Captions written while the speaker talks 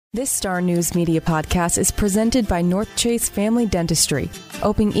This Star News Media podcast is presented by North Chase Family Dentistry.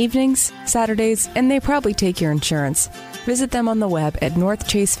 Open evenings, Saturdays, and they probably take your insurance. Visit them on the web at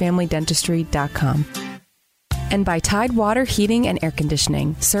northchasefamilydentistry.com. And by Tide Water Heating and Air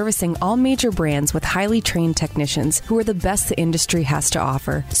Conditioning, servicing all major brands with highly trained technicians who are the best the industry has to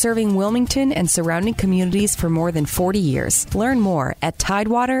offer, serving Wilmington and surrounding communities for more than 40 years. Learn more at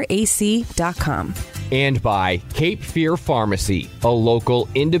tidewaterac.com. And by Cape Fear Pharmacy, a local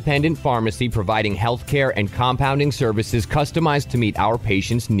independent pharmacy providing healthcare and compounding services customized to meet our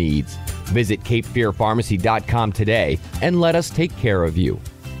patients' needs. Visit capefearpharmacy.com today and let us take care of you.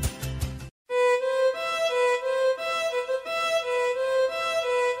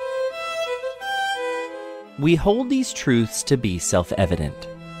 We hold these truths to be self-evident,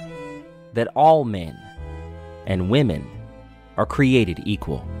 that all men and women are created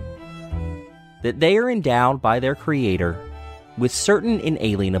equal, that they are endowed by their Creator with certain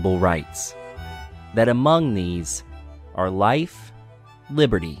inalienable rights, that among these are life,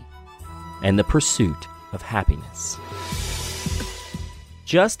 liberty, and the pursuit of happiness.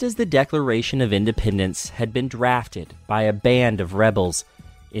 Just as the Declaration of Independence had been drafted by a band of rebels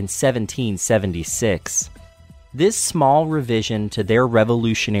in 1776, this small revision to their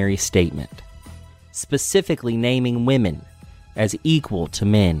revolutionary statement, specifically naming women as equal to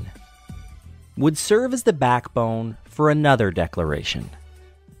men, would serve as the backbone for another declaration,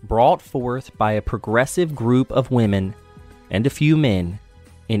 brought forth by a progressive group of women and a few men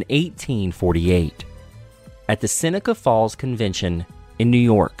in 1848 at the Seneca Falls Convention in New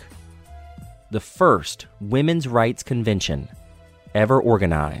York, the first women's rights convention ever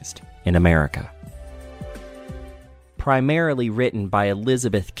organized in America. Primarily written by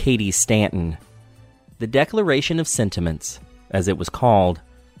Elizabeth Cady Stanton, the Declaration of Sentiments, as it was called,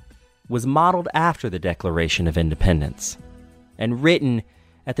 was modeled after the Declaration of Independence and written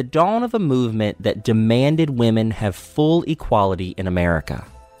at the dawn of a movement that demanded women have full equality in America,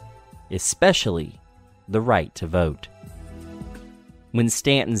 especially the right to vote. When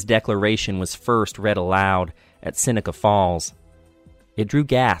Stanton's declaration was first read aloud at Seneca Falls, it drew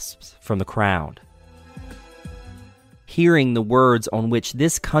gasps from the crowd. Hearing the words on which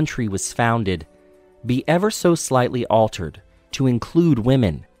this country was founded be ever so slightly altered to include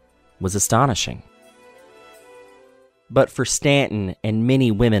women was astonishing. But for Stanton and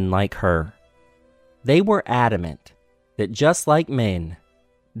many women like her, they were adamant that just like men,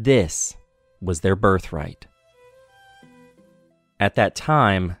 this was their birthright. At that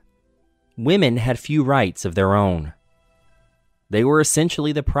time, women had few rights of their own. They were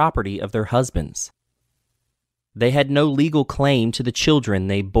essentially the property of their husbands. They had no legal claim to the children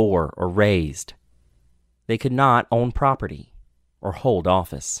they bore or raised. They could not own property or hold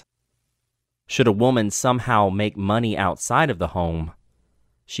office. Should a woman somehow make money outside of the home,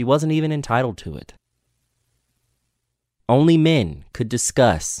 she wasn't even entitled to it. Only men could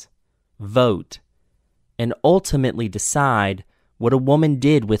discuss, vote, and ultimately decide what a woman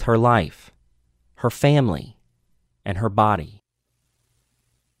did with her life, her family, and her body.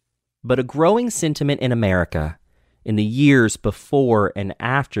 But a growing sentiment in America in the years before and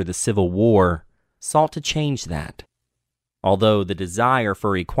after the Civil War sought to change that, although the desire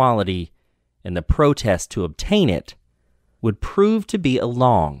for equality and the protest to obtain it would prove to be a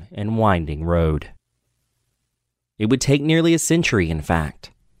long and winding road. It would take nearly a century, in fact.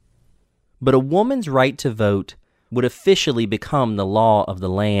 But a woman's right to vote would officially become the law of the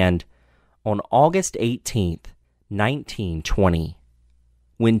land on August 18th, 1920,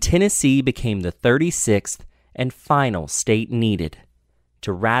 when Tennessee became the 36th and final state needed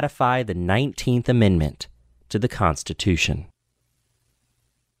to ratify the 19th Amendment to the Constitution.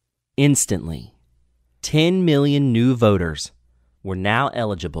 Instantly, 10 million new voters were now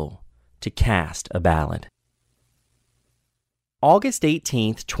eligible to cast a ballot. August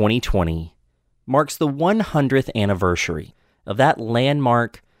 18th, 2020 marks the 100th anniversary of that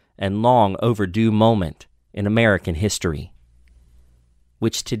landmark and long overdue moment in American history,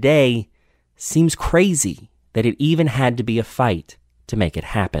 which today seems crazy that it even had to be a fight to make it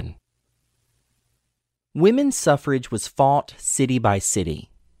happen. Women's suffrage was fought city by city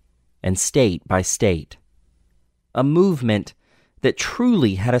and state by state, a movement that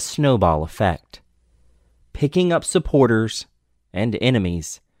truly had a snowball effect, picking up supporters and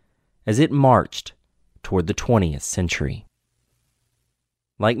enemies as it marched toward the 20th century.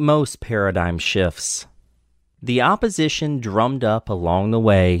 Like most paradigm shifts, the opposition drummed up along the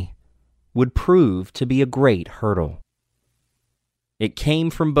way would prove to be a great hurdle. It came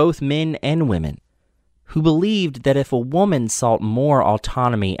from both men and women who believed that if a woman sought more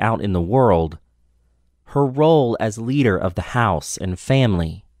autonomy out in the world, her role as leader of the house and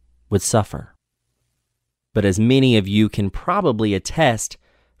family would suffer. But as many of you can probably attest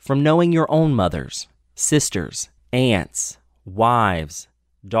from knowing your own mothers, sisters, aunts, wives,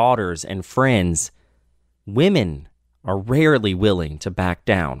 daughters, and friends, women are rarely willing to back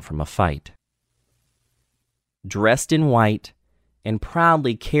down from a fight. Dressed in white and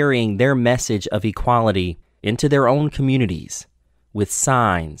proudly carrying their message of equality into their own communities with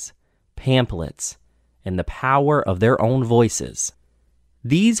signs, pamphlets, and the power of their own voices,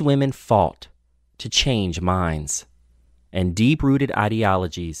 these women fought to change minds and deep-rooted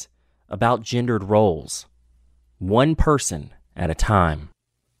ideologies about gendered roles, one person at a time.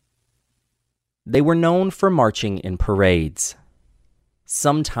 They were known for marching in parades,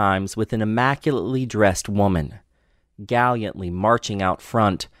 sometimes with an immaculately dressed woman gallantly marching out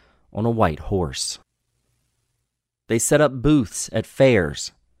front on a white horse. They set up booths at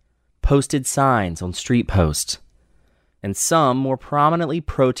fairs, posted signs on street posts, and some more prominently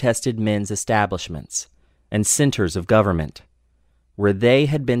protested men's establishments and centers of government, where they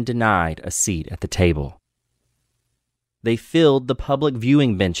had been denied a seat at the table. They filled the public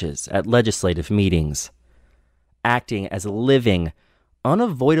viewing benches at legislative meetings, acting as living,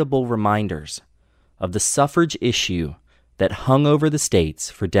 unavoidable reminders of the suffrage issue that hung over the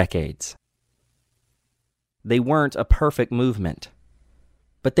states for decades. They weren't a perfect movement,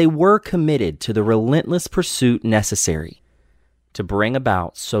 but they were committed to the relentless pursuit necessary to bring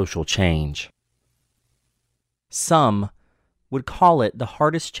about social change. Some would call it the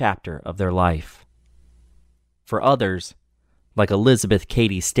hardest chapter of their life. For others, like Elizabeth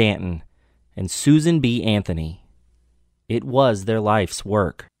Cady Stanton and Susan B. Anthony, it was their life's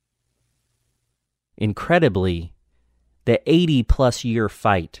work. Incredibly, the 80-plus year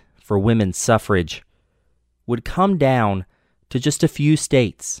fight for women's suffrage would come down to just a few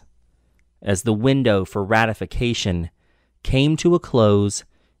states as the window for ratification came to a close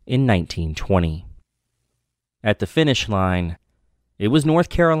in 1920. At the finish line, it was North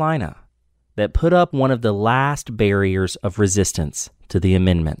Carolina that put up one of the last barriers of resistance to the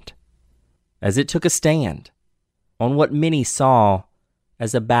amendment, as it took a stand on what many saw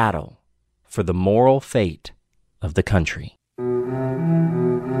as a battle for the moral fate of the country.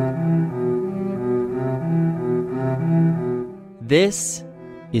 This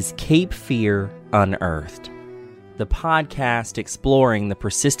is Cape Fear Unearthed, the podcast exploring the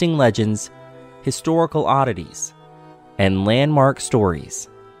persisting legends, historical oddities, and landmark stories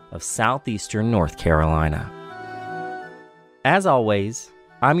of southeastern North Carolina. As always,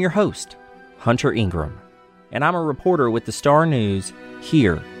 I'm your host, Hunter Ingram, and I'm a reporter with the Star News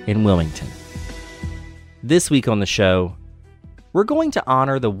here in Wilmington. This week on the show, we're going to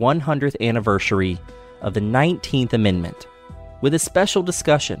honor the 100th anniversary of the 19th Amendment with a special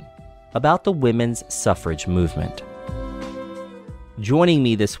discussion about the women's suffrage movement. Joining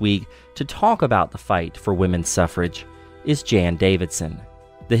me this week to talk about the fight for women's suffrage is Jan Davidson,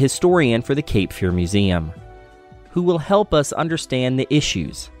 the historian for the Cape Fear Museum, who will help us understand the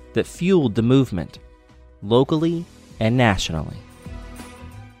issues that fueled the movement, locally and nationally.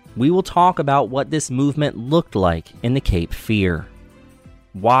 We will talk about what this movement looked like in the Cape Fear,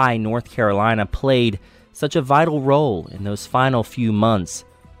 why North Carolina played such a vital role in those final few months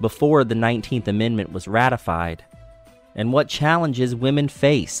before the 19th Amendment was ratified, and what challenges women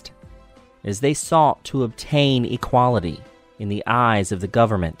faced as they sought to obtain equality in the eyes of the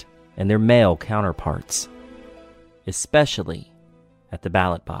government and their male counterparts, especially at the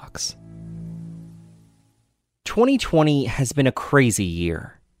ballot box. 2020 has been a crazy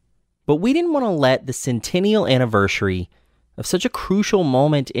year, but we didn't want to let the centennial anniversary of such a crucial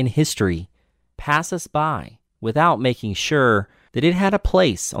moment in history pass us by without making sure that it had a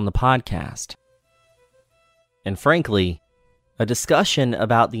place on the podcast. And frankly, a discussion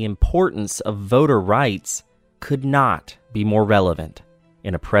about the importance of voter rights could not be more relevant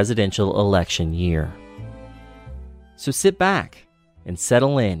in a presidential election year. So sit back and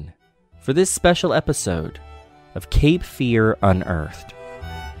settle in for this special episode of Cape Fear Unearthed,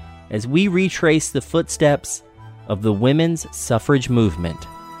 as we retrace the footsteps of the women's suffrage movement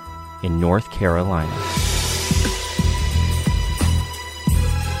in North Carolina.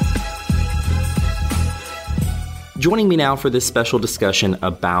 Joining me now for this special discussion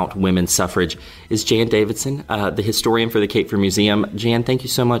about women's suffrage is Jan Davidson, the historian for the Cape Fear Museum. Jan, thank you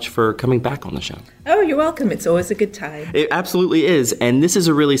so much for coming back on the show. Oh, you're welcome. It's always a good time. It absolutely is. And this is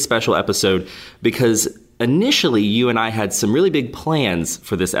a really special episode because initially you and I had some really big plans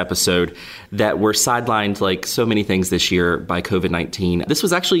for this episode that were sidelined like so many things this year by COVID-19. This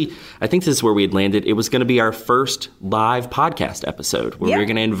was actually, I think this is where we had landed. It was going to be our first live podcast episode where we were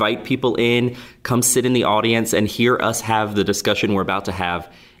going to invite people in, come sit in the audience and hear us have the discussion we're about to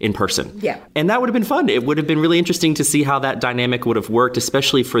have in person. Yeah. And that would have been fun. It would have been really interesting to see how that dynamic would have worked,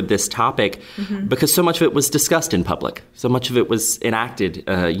 especially for this topic, because so much of it was discussed in public. So much of it was enacted,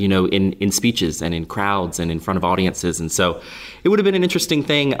 in speeches and in crowds and in front of audiences. And so it would have been an interesting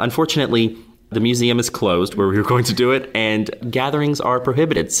thing. Unfortunately, the museum is closed where we were going to do it, and gatherings are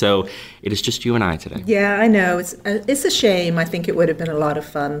prohibited. So it is just you and I today. Yeah, I know. It's a shame. I think it would have been a lot of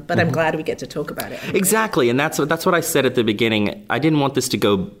fun, but I'm glad we get to talk about it anyway. Exactly, and that's what I said at the beginning. I didn't want this to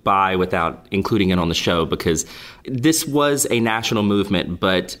go by without including it on the show, because this was a national movement,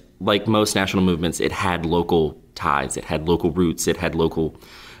 but like most national movements, it had local ties, it had local roots, it had local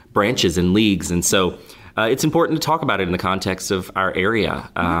branches and leagues, and so it's important to talk about it in the context of our area.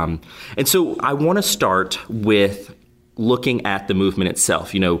 And so I want to start with looking at the movement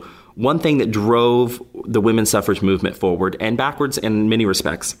itself. One thing that drove the women's suffrage movement forward and backwards in many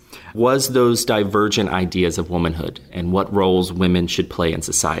respects was those divergent ideas of womanhood and what roles women should play in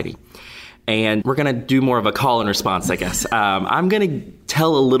society. And we're going to do more of a call and response, I guess. I'm going to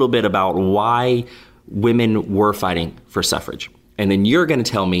tell a little bit about why women were fighting for suffrage. And then you're going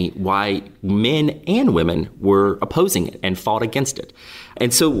to tell me why men and women were opposing it and fought against it.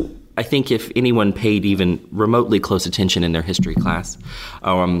 And so I think if anyone paid even remotely close attention in their history class,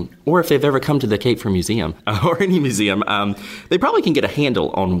 or if they've ever come to the Cape Fear Museum or any museum, they probably can get a handle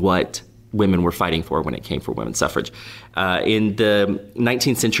on what women were fighting for when it came for women's suffrage. In the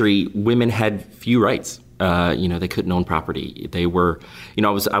 19th century, women had few rights. They couldn't own property. They were,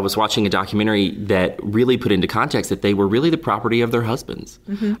 I was watching a documentary that really put into context that they were really the property of their husbands.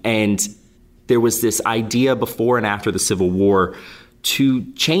 And there was this idea before and after the Civil War to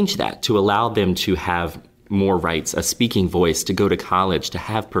change that, to allow them to have more rights, a speaking voice, to go to college, to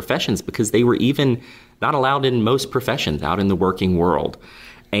have professions, because they were even not allowed in most professions out in the working world.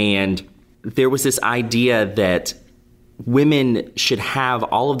 And there was this idea that women should have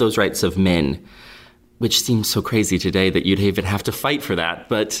all of those rights of men, which seems so crazy today that you'd even have to fight for that,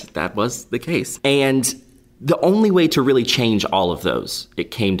 but that was the case. And the only way to really change all of those,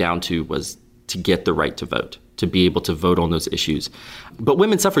 it came down to, was to get the right to vote, to be able to vote on those issues. But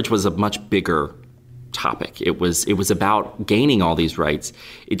women's suffrage was a much bigger topic. It was about gaining all these rights.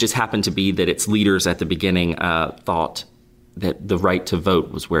 It just happened to be that its leaders at the beginning thought that the right to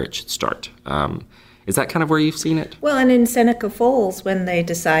vote was where it should start. Is that kind of where you've seen it? Well, and in Seneca Falls, when they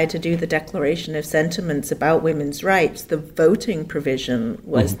decide to do the Declaration of Sentiments about women's rights, the voting provision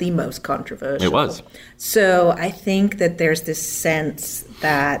was the most controversial. It was. So I think that there's this sense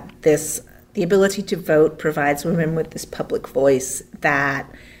that the ability to vote provides women with this public voice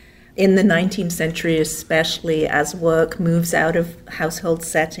that in the 19th century, especially as work moves out of household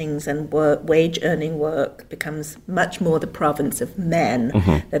settings and wage-earning work becomes much more the province of men,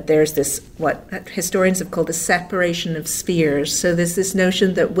 that there's this, what historians have called a separation of spheres. So there's this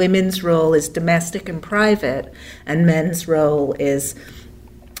notion that women's role is domestic and private, and men's role is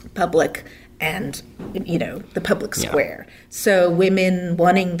public and, the public square. Yeah. So women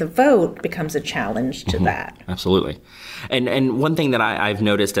wanting the vote becomes a challenge to that. Absolutely. And one thing that I've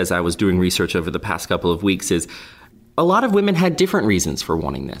noticed as I was doing research over the past couple of weeks is a lot of women had different reasons for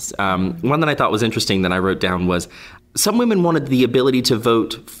wanting this. One that I thought was interesting that I wrote down was some women wanted the ability to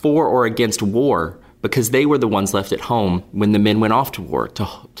vote for or against war because they were the ones left at home when the men went off to war to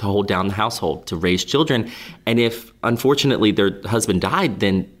hold down the household, to raise children. And if, unfortunately, their husband died,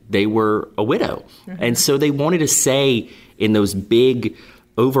 then they were a widow. And so they wanted a say in those big,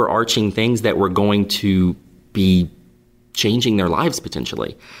 overarching things that were going to be changing their lives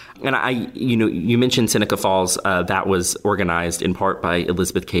potentially. And you mentioned Seneca Falls. That was organized in part by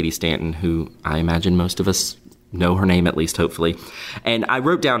Elizabeth Cady Stanton, who I imagine most of us know her name, at least, hopefully. And I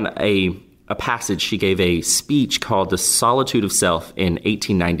wrote down a passage. She gave a speech called The Solitude of Self in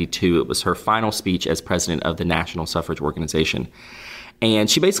 1892. It was her final speech as president of the National Suffrage Organization.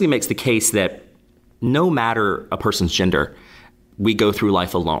 And she basically makes the case that no matter a person's gender, we go through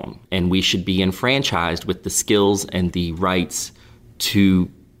life alone, and we should be enfranchised with the skills and the rights to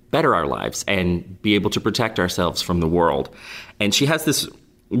better our lives and be able to protect ourselves from the world. And she has this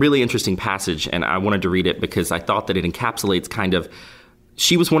really interesting passage, and I wanted to read it because I thought that it encapsulates kind of,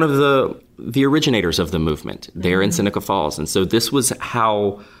 she was one of the originators of the movement there in Seneca Falls. And so this was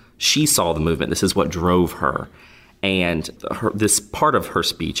how she saw the movement. This is what drove her. And this part of her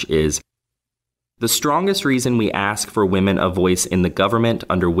speech is, the strongest reason we ask for women a voice in the government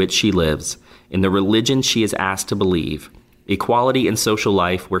under which she lives, in the religion she is asked to believe, equality in social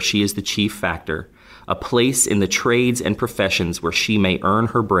life where she is the chief factor, a place in the trades and professions where she may earn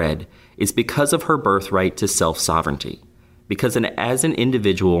her bread, is because of her birthright to self-sovereignty. Because as an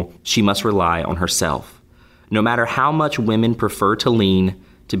individual, she must rely on herself. No matter how much women prefer to lean,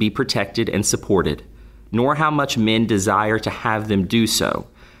 to be protected and supported, nor how much men desire to have them do so.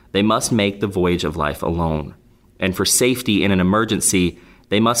 They must make the voyage of life alone. And for safety in an emergency,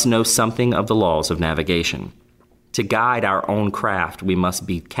 they must know something of the laws of navigation. To guide our own craft, we must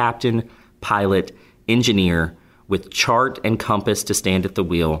be captain, pilot, engineer, with chart and compass to stand at the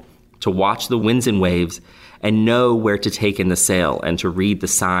wheel, to watch the winds and waves, and know where to take in the sail, and to read the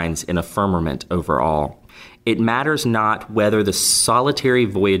signs in a firmament over all. It matters not whether the solitary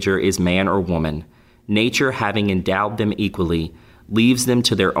voyager is man or woman. Nature, having endowed them equally, leaves them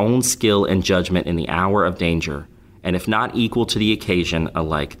to their own skill and judgment in the hour of danger, and if not equal to the occasion,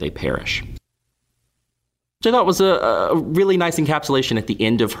 alike they perish. Which I thought was a really nice encapsulation at the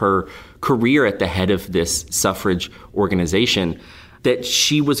end of her career at the head of this suffrage organization, that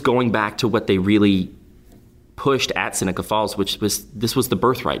she was going back to what they really pushed at Seneca Falls, which was this was the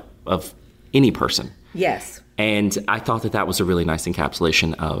birthright of any person. Yes. And I thought that was a really nice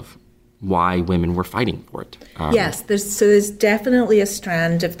encapsulation of why women were fighting for it. Yes, there's definitely a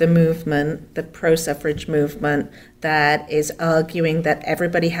strand of the movement, the pro-suffrage movement, that is arguing that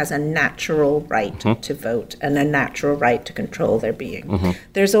everybody has a natural right to vote and a natural right to control their being.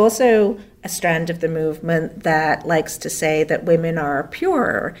 There's also a strand of the movement that likes to say that women are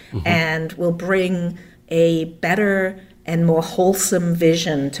purer and will bring a better and more wholesome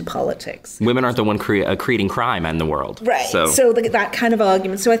vision to politics. Women aren't the one creating crime in the world. Right. So that kind of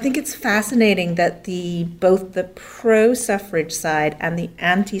argument. So I think it's fascinating that both the pro-suffrage side and the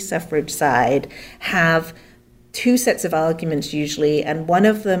anti-suffrage side have two sets of arguments usually, and one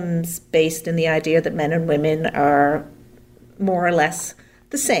of them's based in the idea that men and women are more or less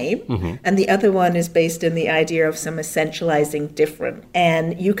the same, and the other one is based in the idea of some essentializing different.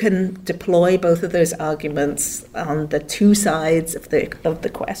 And you can deploy both of those arguments on the two sides of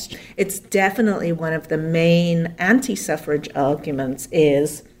the question. It's definitely one of the main anti-suffrage arguments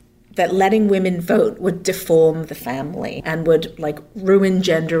is that letting women vote would deform the family and would ruin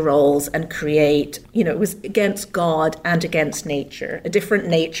gender roles and create, it was against God and against nature, a different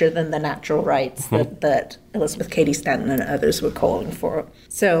nature than the natural rights that Elizabeth Cady Stanton and others were calling for.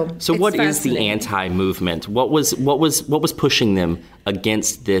 So what is the anti-movement? What was pushing them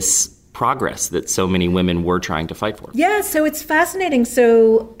against this progress that so many women were trying to fight for? Yeah, so it's fascinating.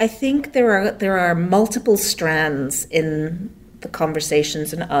 So I think there are multiple strands in the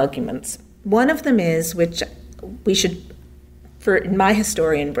conversations and arguments. One of them is, which we should, in my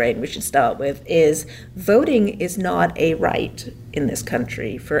historian brain, we should start with, is voting is not a right in this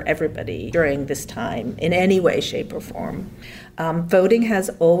country for everybody during this time in any way, shape, or form. Voting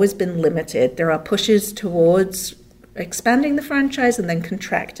has always been limited. There are pushes towards expanding the franchise and then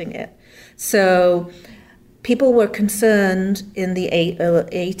contracting it. So people were concerned in the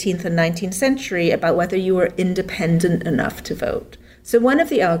 18th and 19th century about whether you were independent enough to vote. So one of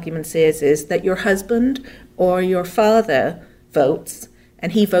the arguments is that your husband or your father votes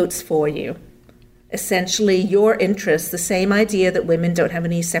and he votes for you. Essentially, your interests, the same idea that women don't have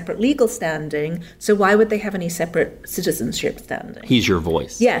any separate legal standing, so why would they have any separate citizenship standing? He's your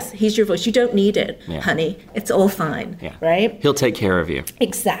voice. Yes, he's your voice. You don't need it, honey. It's all fine, right? He'll take care of you.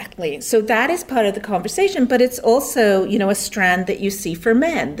 Exactly. So that is part of the conversation, but it's also, a strand that you see for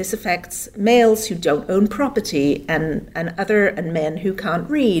men. This affects males who don't own property and men who can't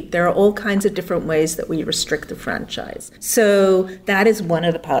read. There are all kinds of different ways that we restrict the franchise. So that is one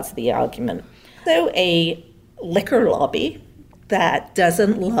of the parts of the argument. So a liquor lobby that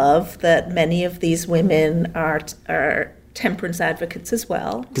doesn't love that many of these women are temperance advocates as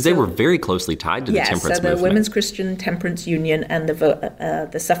well. Because they were very closely tied to the temperance movement. Yes, so the Women's Christian Temperance Union and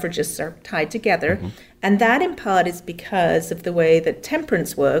the suffragists are tied together. And that in part is because of the way that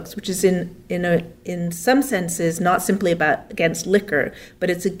temperance works, which is in some senses not simply against liquor,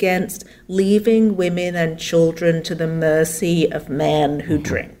 but it's against leaving women and children to the mercy of men who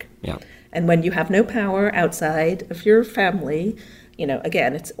drink. Yeah. And when you have no power outside of your family,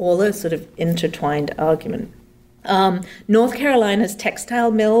 again, it's all a sort of intertwined argument. North Carolina's textile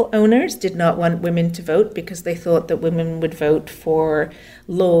mill owners did not want women to vote because they thought that women would vote for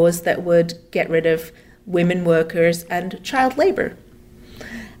laws that would get rid of women workers and child labor.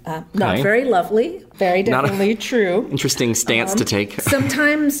 Not very lovely, very definitely true. Interesting stance to take.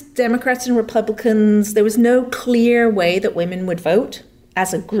 Sometimes Democrats and Republicans, there was no clear way that women would vote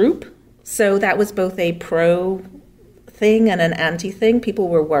as a group. So that was both a pro thing and an anti thing. People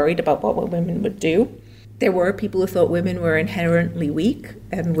were worried about what women would do. There were people who thought women were inherently weak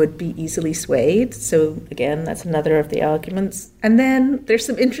and would be easily swayed. So again, that's another of the arguments. And then there's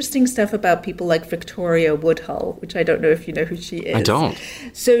some interesting stuff about people like Victoria Woodhull, which I don't know if you know who she is. I don't.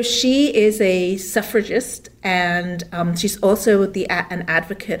 So she is a suffragist, and she's also an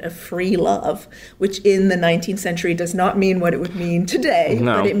advocate of free love, which in the 19th century does not mean what it would mean today,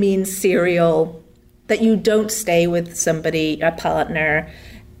 but it means serial, that you don't stay with somebody, a partner,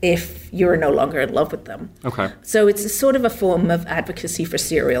 if you're no longer in love with them. Okay. So it's a sort of a form of advocacy for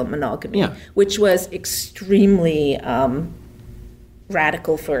serial monogamy, which was extremely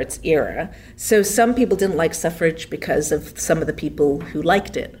radical for its era. So some people didn't like suffrage because of some of the people who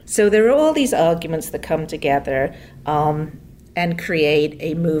liked it. So there are all these arguments that come together and create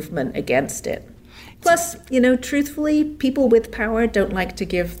a movement against it. Plus, truthfully, people with power don't like to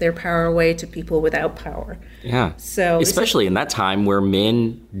give their power away to people without power. Yeah. So especially in that time where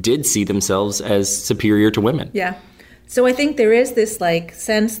men did see themselves as superior to women. Yeah. So I think there is this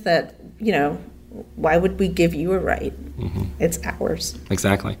sense that, why would we give you a right? Mm-hmm. It's ours.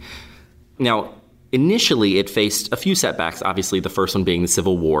 Exactly. Now, initially it faced a few setbacks, obviously the first one being the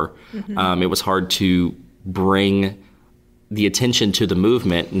Civil War. Mm-hmm. It was hard to bring the attention to the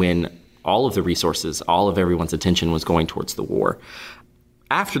movement when all of the resources, all of everyone's attention was going towards the war.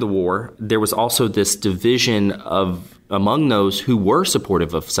 After the war, there was also this division among those who were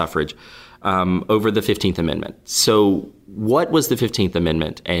supportive of suffrage over the 15th Amendment. So what was the 15th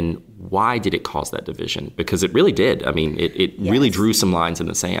Amendment and why did it cause that division? Because it really did. I mean, it really drew some lines in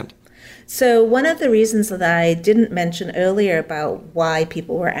the sand. So one of the reasons that I didn't mention earlier about why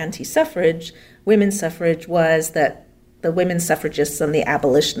people were anti-suffrage, women's suffrage, was that the women's suffragists and the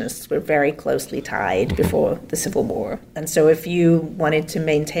abolitionists were very closely tied before the Civil War. And so if you wanted to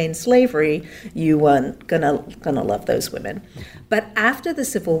maintain slavery, you weren't gonna love those women. But after the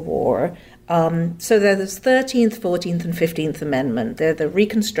Civil War, so there's 13th, 14th, and 15th Amendment. They're the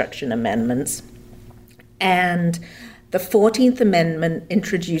Reconstruction Amendments. And the 14th Amendment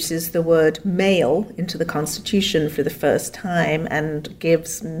introduces the word male into the Constitution for the first time and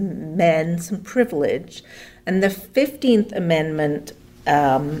gives men some privilege. And the 15th Amendment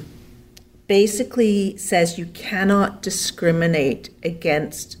basically says you cannot discriminate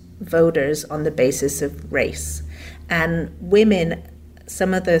against voters on the basis of race. And women,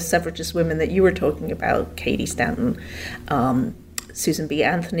 some of the suffragist women that you were talking about, Katie Stanton, Susan B.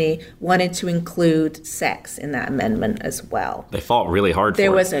 Anthony, wanted to include sex in that amendment as well. They fought really hard for it.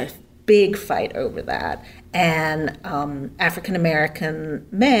 There was a big fight over that. And African-American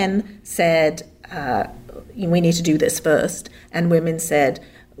men said, we need to do this first. And women said,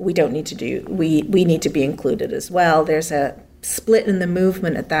 we need to be included as well. There's a split in the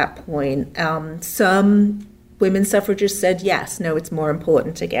movement at that point. Some women suffragists said, yes, no, it's more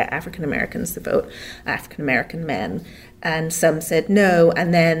important to get African Americans to vote, African American men. And some said no.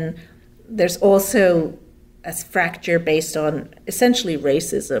 And then there's also a fracture based on essentially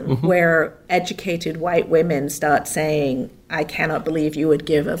racism, where educated white women start saying, I cannot believe you would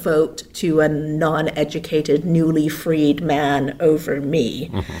give a vote to a non-educated, newly freed man over me,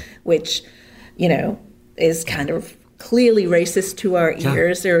 which, is kind of clearly racist to our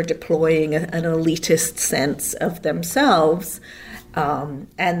ears. They're deploying an elitist sense of themselves. And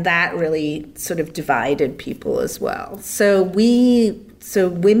that really sort of divided people as well. So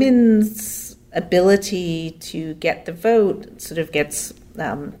women's ability to get the vote sort of gets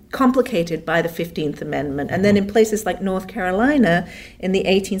complicated by the 15th Amendment. And then in places like North Carolina, in the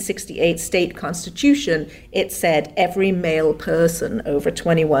 1868 state constitution, it said every male person over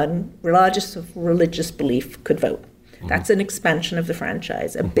 21, regardless of religious belief, could vote. That's an expansion of the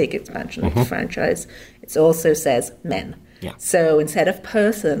franchise, a big expansion of the franchise. It also says men. Yeah. So instead of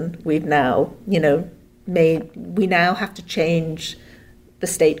person, we've now, we now have to change the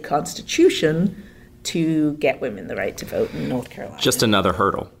state constitution to get women the right to vote in North Carolina. Just another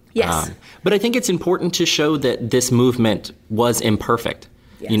hurdle. Yes. But I think it's important to show that this movement was imperfect.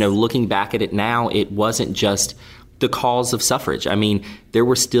 Yes. Looking back at it now, it wasn't just the cause of suffrage. I mean, there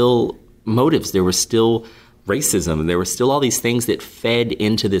were still motives. There was still racism. There were still all these things that fed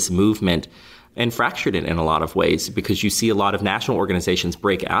into this movement and fractured it in a lot of ways, because you see a lot of national organizations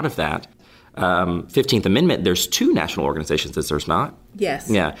break out of that. 15th Amendment, there's two national organizations, there's not? Yes.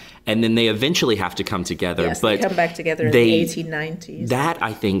 Yeah. And then they eventually have to come together. Yes, but they come back together in the 1890s. That,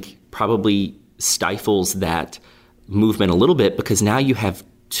 I think, probably stifles that movement a little bit, because now you have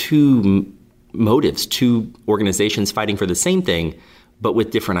two motives, two organizations fighting for the same thing, but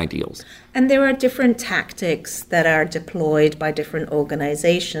with different ideals. And there are different tactics that are deployed by different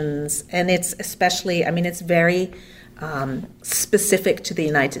organizations. And it's especially, it's very specific to the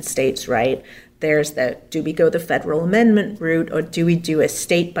United States, right? There's do we go the federal amendment route, or do we do a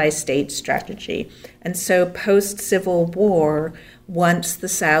state-by-state strategy? And so post-Civil War, once the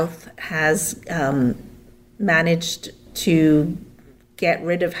South has managed to get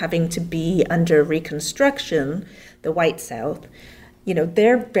rid of having to be under Reconstruction, the white South,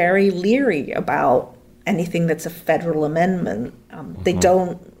 they're very leery about anything that's a federal amendment. They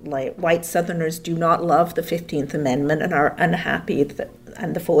don't, white Southerners do not love the 15th Amendment and are unhappy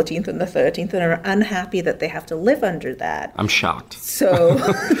and the 14th and the 13th, and are unhappy that they have to live under that. I'm shocked. So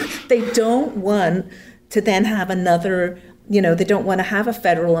they don't want to then have another, they don't want to have a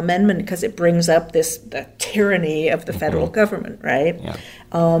federal amendment because it brings up the tyranny of the federal government, right? Yeah.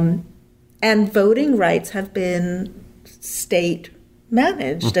 And voting rights have been state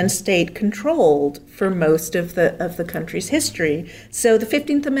managed and state controlled for most of the country's history. So the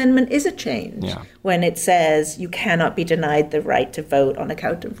 15th Amendment is a change when it says you cannot be denied the right to vote on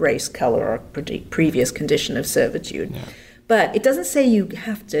account of race, color, or previous condition of servitude. Yeah. But it doesn't say you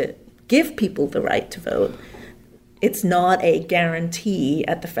have to give people the right to vote. It's not a guarantee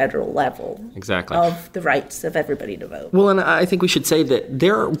at the federal level of the rights of everybody to vote. Well, and I think we should say that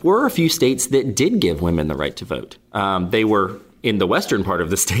there were a few states that did give women the right to vote. They were in the western part of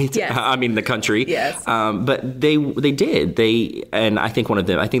the state, the country. Yes. But they did. And I think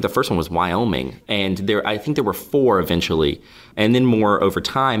the first one was Wyoming. And I think there were 4 eventually, and then more over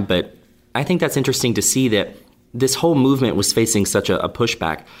time. But I think that's interesting to see that this whole movement was facing such a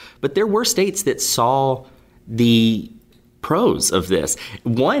pushback. But there were states that saw the pros of this.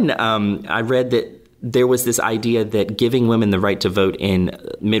 One, I read that there was this idea that giving women the right to vote in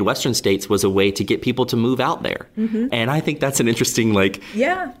Midwestern states was a way to get people to move out there. Mm-hmm. And I think that's an interesting,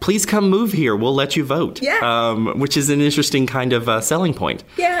 please come move here, we'll let you vote, which is an interesting kind of selling point.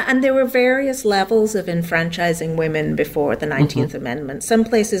 Yeah, and there were various levels of enfranchising women before the 19th Amendment. Some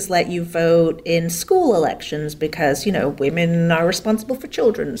places let you vote in school elections because, women are responsible for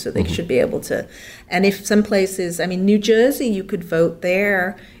children, so they should be able to. And if some places, New Jersey, you could vote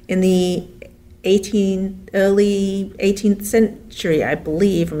there in the early 18th century, I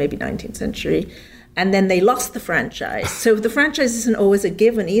believe, or maybe 19th century, and then they lost the franchise. So the franchise isn't always a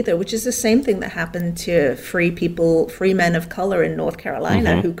given either, which is the same thing that happened to free men of color in North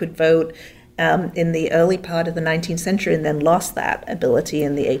Carolina who could vote in the early part of the 19th century and then lost that ability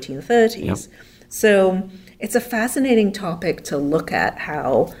in the 1830s. Yep. So it's a fascinating topic to look at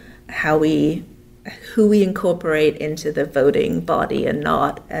who we incorporate into the voting body and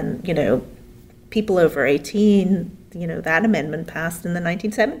not, and people over 18, that amendment passed in the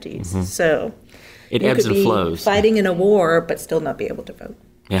 1970s. Mm-hmm. So it ebbs and flows. Fighting in a war, but still not be able to vote.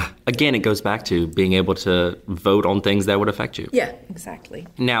 Yeah. Again, it goes back to being able to vote on things that would affect you. Yeah, exactly.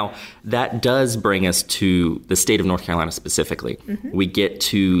 Now, that does bring us to the state of North Carolina specifically. Mm-hmm. We get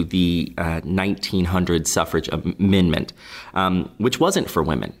to the 1900 Suffrage Amendment, which wasn't for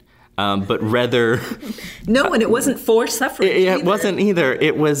women. But rather... No, and it wasn't for suffrage either. It wasn't either.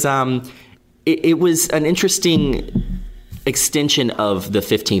 It was... It was an interesting extension of the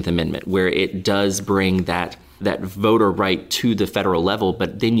 15th Amendment, where it does bring that voter right to the federal level,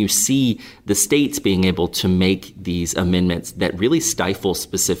 but then you see the states being able to make these amendments that really stifle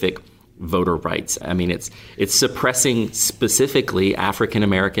specific voter rights. It's suppressing specifically African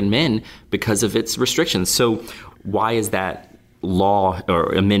American men because of its restrictions. So why is that law or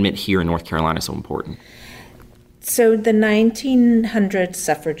amendment here in North Carolina so important? So the 1900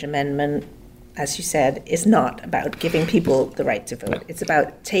 Suffrage Amendment, as you said, is not about giving people the right to vote. No. It's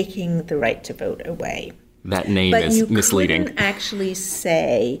about taking the right to vote away. That name is misleading. But you couldn't actually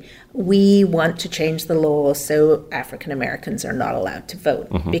say, we want to change the law so African Americans are not allowed to vote,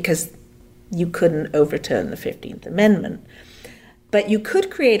 because you couldn't overturn the 15th Amendment. But you could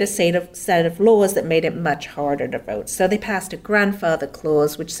create a set of laws that made it much harder to vote. So they passed a grandfather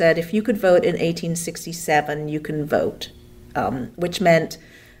clause, which said if you could vote in 1867, you can vote, which meant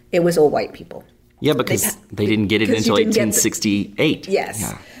it was all white people. Yeah, because they didn't get it until 1868.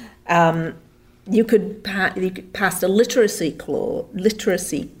 Yes. Yeah. You could pass a literacy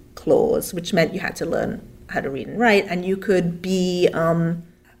clause, which meant you had to learn how to read and write, and you could be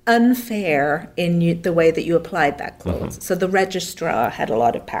unfair in the way that you applied that clause. So the registrar had a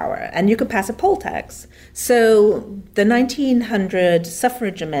lot of power, and you could pass a poll tax. So the 1900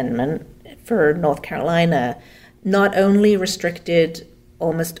 Suffrage Amendment for North Carolina not only restricted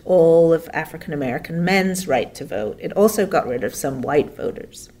almost all of African American men's right to vote, it also got rid of some white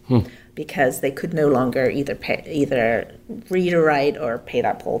voters because they could no longer either read or write or pay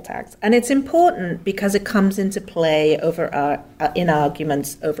that poll tax. And it's important because it comes into play in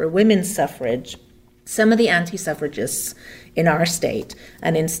arguments over women's suffrage. Some of the anti-suffragists in our state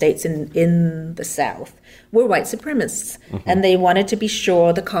and in states in the South were white supremacists. And they wanted to be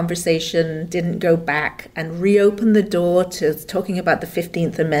sure the conversation didn't go back and reopen the door to talking about the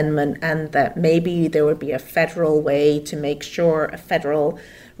 15th Amendment, and that maybe there would be a federal way to make sure a federal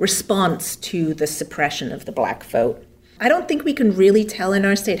response to the suppression of the black vote. I don't think we can really tell in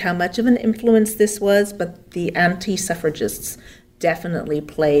our state how much of an influence this was, but the anti-suffragists definitely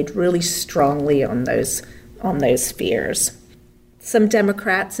played really strongly on those fears. Some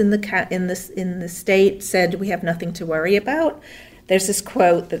Democrats in the state said we have nothing to worry about. There's this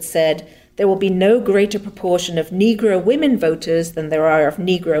quote that said, "There will be no greater proportion of Negro women voters than there are of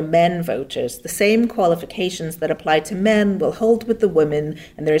Negro men voters. The same qualifications that apply to men will hold with the women,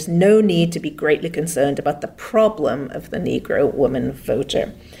 and there is no need to be greatly concerned about the problem of the Negro woman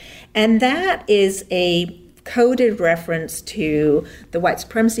voter." And that is a coded reference to the white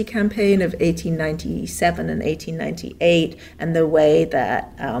supremacy campaign of 1897 and 1898, and the way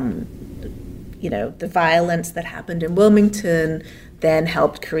that, the violence that happened in Wilmington then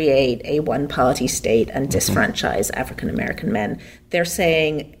helped create a one-party state and disfranchise African-American men. They're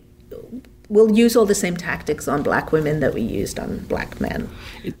saying, we'll use all the same tactics on black women that we used on black men.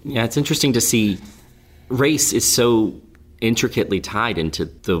 It's interesting to see race is so intricately tied into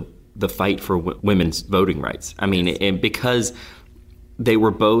the fight for women's voting rights. I mean, and because they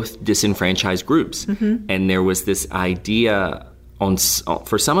were both disenfranchised groups, and there was this idea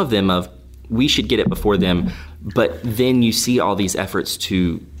for some of them of we should get it before them, but then you see all these efforts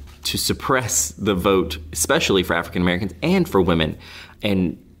to suppress the vote, especially for African Americans and for women.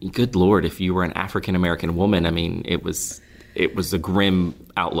 And good Lord, if you were an African American woman, I mean, it was a grim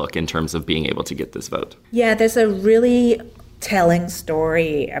outlook in terms of being able to get this vote. Yeah, there's a really telling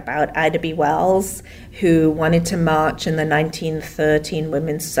story about Ida B. Wells, who wanted to march in the 1913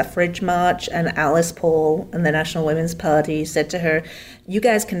 Women's Suffrage March, and Alice Paul and the National Women's Party said to her, "You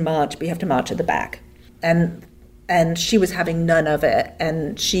guys can march, but you have to march at the back." And she was having none of it,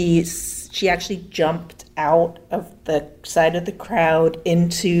 and she actually jumped out of the side of the crowd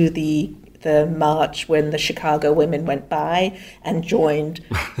into the march when the Chicago women went by, and joined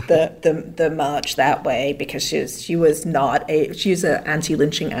the march that way, because she was an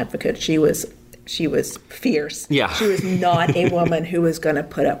anti-lynching advocate. She was fierce. Yeah. She was not a woman who was going to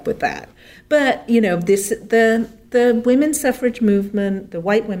put up with that. But the women's suffrage movement, the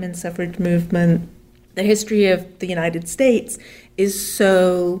white women's suffrage movement, the history of the United States is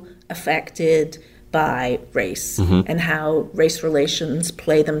so affected by race and how race relations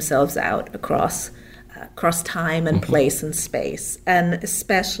play themselves out across time and place and space. And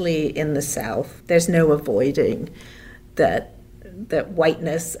especially in the South, there's no avoiding that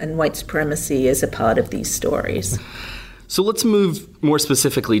whiteness and white supremacy is a part of these stories. So let's move more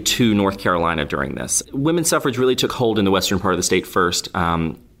specifically to North Carolina during this. Women's suffrage really took hold in the western part of the state first.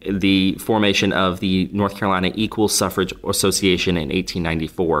 The formation of the North Carolina Equal Suffrage Association in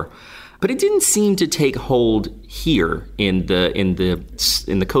 1894. But it didn't seem to take hold here in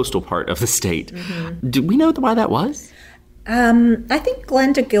the coastal part of the state. Do we know why that was? I think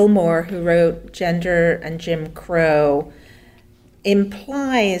Glenda Gilmore, who wrote Gender and Jim Crow,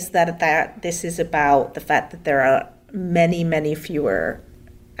 implies that this is about the fact that there are many, many fewer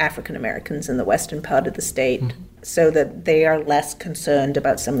African Americans in the western part of the state, so that they are less concerned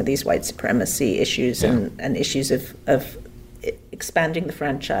about some of these white supremacy issues and issues of expanding the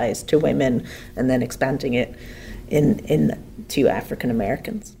franchise to women and then expanding it to African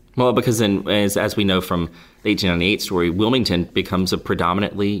Americans. Well, because then, as we know from the 1898 story, Wilmington becomes a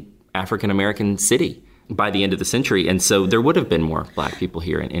predominantly African American city by the end of the century, and so there would have been more black people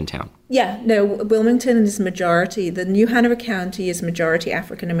here in town. Yeah, no, Wilmington is majority. The New Hanover County is majority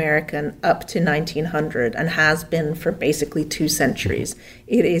African American up to 1900 and has been for basically 2 centuries.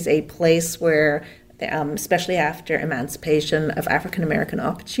 It is a place where especially after emancipation, of African American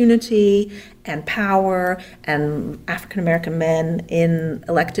opportunity and power and African American men in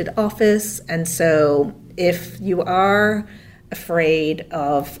elected office. And so if you are afraid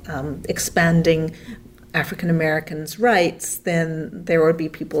of expanding African Americans' rights, then there would be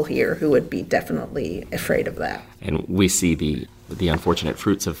people here who would be definitely afraid of that. And we see the unfortunate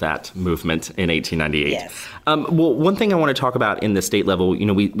fruits of that movement in 1898. Yes. Well, one thing I want to talk about in the state level,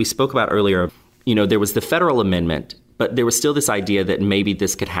 we spoke about earlier, there was the federal amendment, but there was still this idea that maybe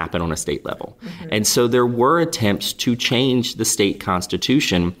this could happen on a state level. And so there were attempts to change the state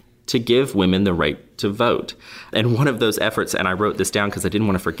constitution to give women the right to vote. And one of those efforts, and I wrote this down because I didn't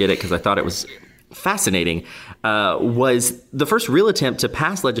want to forget it because I thought it was fascinating, was the first real attempt to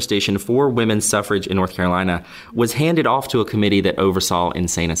pass legislation for women's suffrage in North Carolina was handed off to a committee that oversaw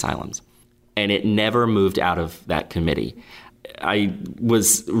insane asylums. And it never moved out of that committee. I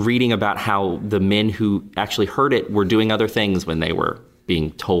was reading about how the men who actually heard it were doing other things when they were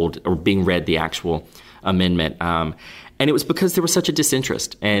being told or being read the actual amendment. And it was because there was such a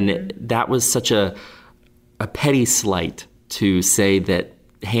disinterest. And that was such a petty slight to say that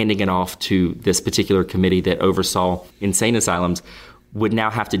handing it off to this particular committee that oversaw insane asylums would now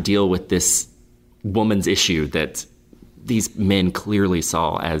have to deal with this woman's issue that these men clearly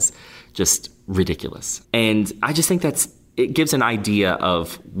saw as just ridiculous. And I just think it gives an idea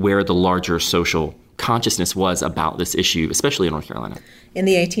of where the larger social consciousness was about this issue, especially in North Carolina. In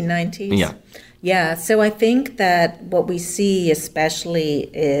the 1890s? Yeah. Yeah, so I think that what we see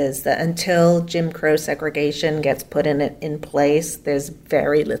especially is that until Jim Crow segregation gets put in place, there's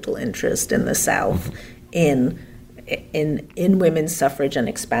very little interest in the South in women's suffrage and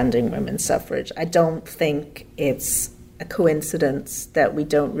expanding women's suffrage. I don't think it's a coincidence that we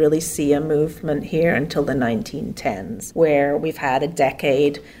don't really see a movement here until the 1910s, where we've had a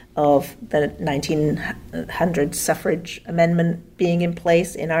decade of the 1900 suffrage amendment being in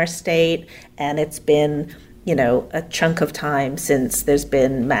place in our state, and it's been, a chunk of time since there's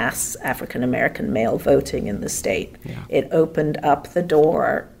been mass African-American male voting in the state. Yeah. It opened up the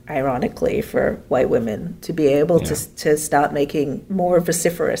door, ironically, for white women to be able to start making more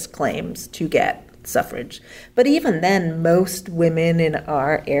vociferous claims to get suffrage. But even then, most women in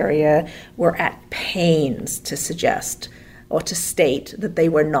our area were at pains to suggest or to state that they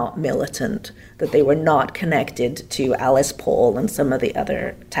were not militant, that they were not connected to Alice Paul and some of the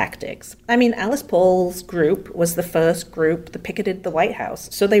other tactics. I mean, Alice Paul's group was the first group that picketed the White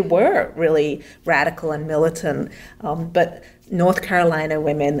House. So they were really radical and militant. But North Carolina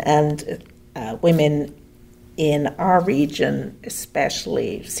women and women in our region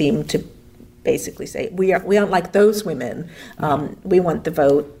especially seem to basically say, we aren't like those women. We want the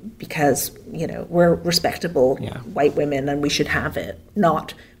vote because, we're respectable white women and we should have it,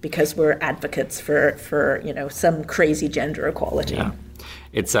 not because we're advocates for some crazy gender equality. Yeah.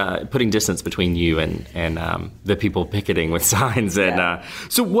 It's putting distance between you and the people picketing with signs. And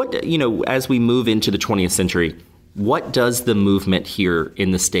so what, as we move into the 20th century, what does the movement here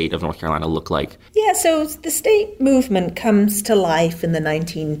in the state of North Carolina look like? Yeah, so the state movement comes to life in the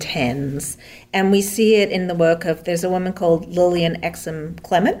 1910s, and we see it in the work of, there's a woman called Lillian Exum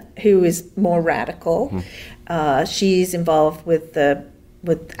Clement, who is more radical. She's involved with the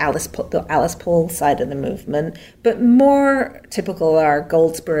Alice Paul side of the movement, but more typical are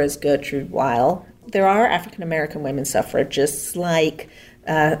Goldsborough's Gertrude Weil. There are African-American women suffragists like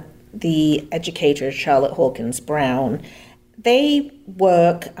the educator Charlotte Hawkins Brown. They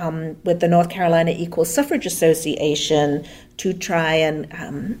work with the North Carolina Equal Suffrage Association to try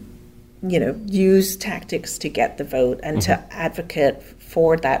and, use tactics to get the vote and to advocate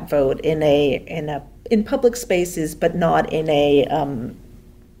for that vote in public spaces, but not in a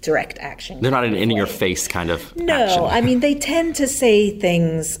direct action. They're not an in-your-face kind of action. No, I mean, they tend to say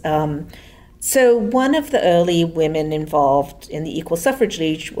things. So one of the early women involved in the Equal Suffrage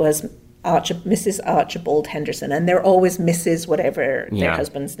League was Mrs. Archibald Henderson, and they're always Mrs. whatever their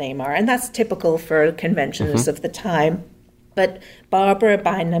husband's name are, and that's typical for conventions of the time. But Barbara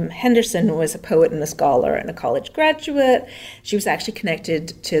Bynum Henderson was a poet and a scholar and a college graduate. She was actually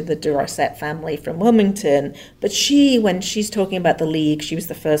connected to the Dorset family from Wilmington, but when she's talking about the League, she was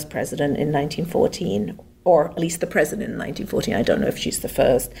the first president in 1914, or at least the president in 1914. I don't know if she's the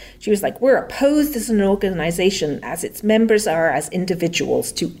first. She was like, we're opposed as an organization, as its members are as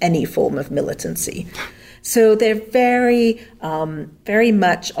individuals, to any form of militancy. So they're very, very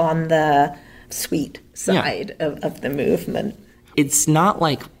much on the sweet side of the movement. It's not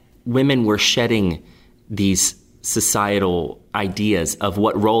like women were shedding these societal ideas of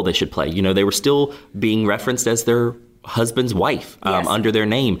what role they should play. They were still being referenced as their husband's wife under their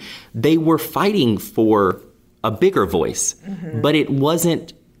name. They were fighting for a bigger voice, but it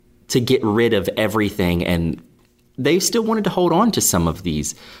wasn't to get rid of everything. And they still wanted to hold on to some of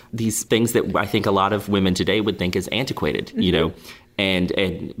these things that I think a lot of women today would think is antiquated,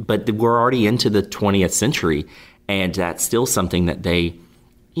 but we're already into the 20th century, and that's still something that they,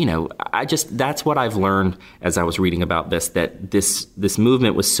 that's what I've learned as I was reading about this, that this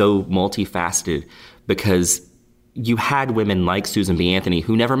movement was so multifaceted because you had women like Susan B. Anthony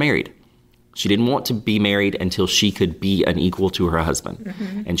who never married. She didn't want to be married until she could be an equal to her husband.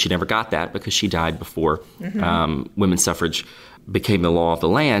 And she never got that because she died before women's suffrage became the law of the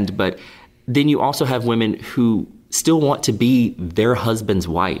land. But then you also have women who still want to be their husband's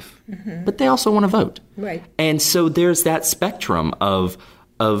wife, but they also want to vote. Right. And so there's that spectrum of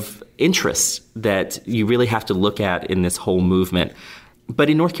interests that you really have to look at in this whole movement. But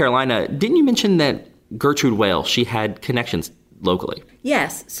in North Carolina, didn't you mention that Gertrude Weil, she had connections locally.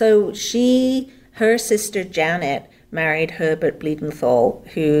 Yes. So her sister Janet married Herbert Blumenthal,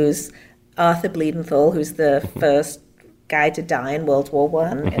 who's Arthur Blumenthal, who's the first guy to die in World War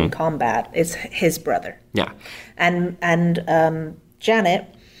I in combat, is his brother. Yeah. And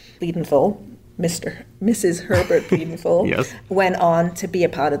Janet Blumenthal, Mrs. Herbert Blumenthal, yes. went on to be a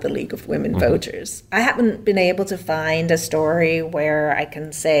part of the League of Women Voters. I haven't been able to find a story where I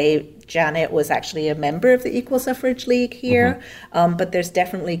can say Janet was actually a member of the Equal Suffrage League here, but there's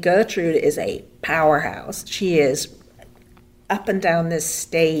definitely, Gertrude is a powerhouse. She is up and down this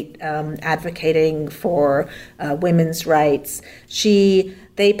state advocating for women's rights.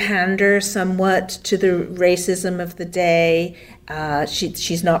 They pander somewhat to the racism of the day.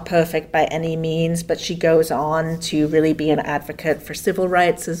 She's not perfect by any means, but she goes on to really be an advocate for civil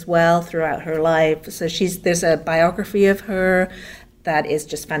rights as well throughout her life. So there's a biography of her that is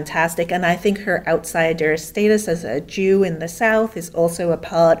just fantastic. And I think her outsider status as a Jew in the South is also a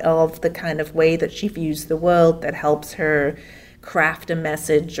part of the kind of way that she views the world that helps her craft a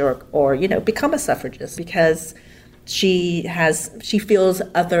message or become a suffragist, because she feels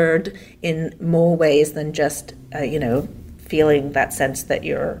othered in more ways than just feeling that sense that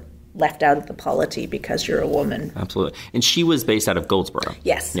you're left out of the polity because you're a woman. Absolutely. And she was based out of Goldsboro.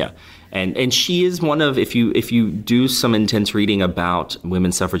 Yes. Yeah. And she is one of, if you do some intense reading about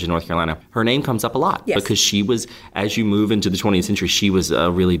women's suffrage in North Carolina, her name comes up a lot. Yes. Because she was, as you move into the 20th century, she was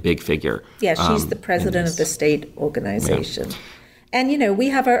a really big figure. Yeah, she's the president of the state organization. Yeah. And, we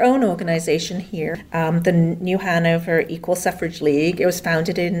have our own organization here, the New Hanover Equal Suffrage League. It was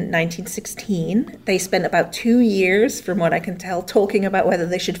founded in 1916. They spent about 2 years, from what I can tell, talking about whether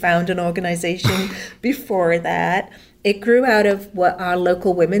they should found an organization before that. It grew out of what our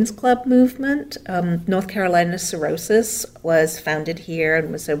local women's club movement. North Carolina Cirrhosis was founded here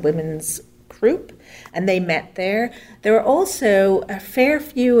and was a women's group, and they met there. There were also a fair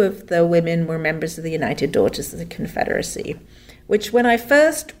few of the women were members of the United Daughters of the Confederacy, which when I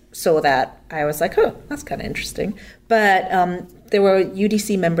first saw that, I was like, oh, that's kind of interesting. But there were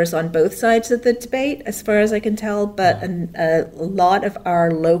UDC members on both sides of the debate, as far as I can tell, but a lot of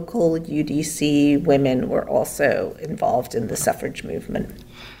our local UDC women were also involved in the suffrage movement.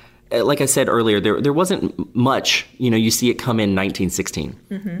 Like I said earlier, there wasn't much. You see it come in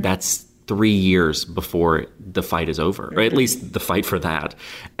 1916. That's 3 years before the fight is over, or at least the fight for that.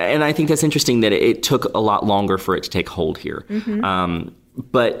 And I think that's interesting that it took a lot longer for it to take hold here.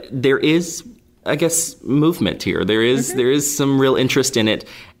 But there is, I guess, movement here. There is some real interest in it.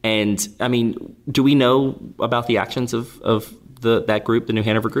 And I mean, do we know about the actions of that group, the New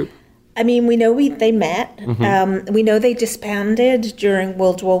Hanover group? I mean, we know they met. We know they disbanded during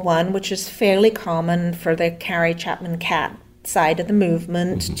World War I, which is fairly common for the Carrie Chapman Catt side of the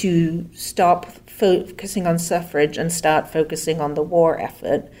movement to stop focusing on suffrage and start focusing on the war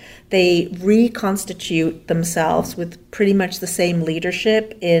effort. They reconstitute themselves with pretty much the same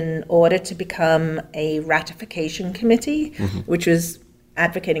leadership in order to become a ratification committee, which was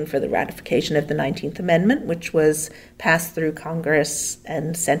advocating for the ratification of the 19th Amendment, which was passed through Congress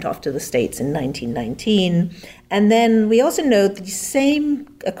and sent off to the states in 1919. And then we also know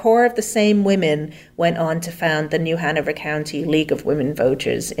a core of the same women went on to found the New Hanover County League of Women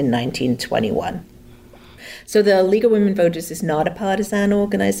Voters in 1921. So the League of Women Voters is not a partisan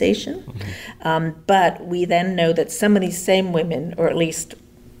organization, but we then know that some of these same women, or at least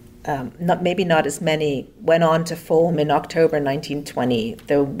maybe not as many, went on to form in October 1920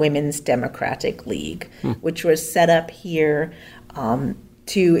 the Women's Democratic League, which was set up here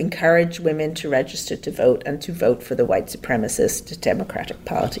to encourage women to register to vote and to vote for the white supremacist Democratic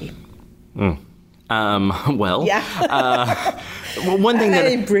Party. Well, yeah. One thing that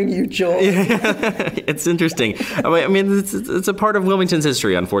I bring you joy. It's interesting. I mean, it's a part of Wilmington's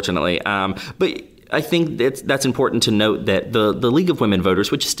history, unfortunately. But I think that's important to note that the League of Women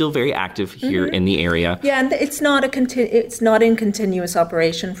Voters, which is still very active here in the area. Yeah, and it's not in continuous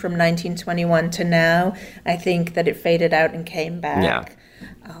operation from 1921 to now. I think that it faded out and came back. Yeah.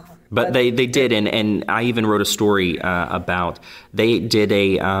 But they did, and I even wrote a story about, they did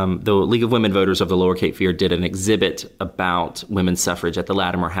the League of Women Voters of the Lower Cape Fear did an exhibit about women's suffrage at the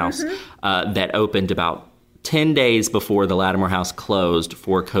Latimer House that opened about 10 days before the Latimer House closed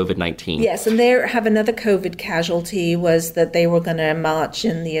for COVID-19. Yes, and they have another COVID casualty was that they were going to march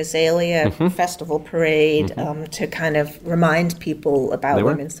in the Azalea Festival Parade to kind of remind people about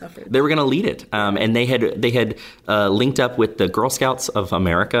women's suffrage. They were going to lead it, and they had linked up with the Girl Scouts of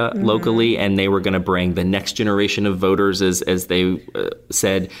America locally, and they were going to bring the next generation of voters, as they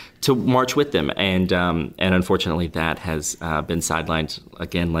said, to march with them. And unfortunately, that has been sidelined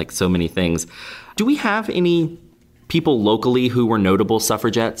again, like so many things. Do we have any people locally who were notable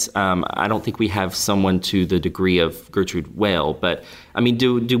suffragettes. I don't think we have someone to the degree of Gertrude Whale, but I mean,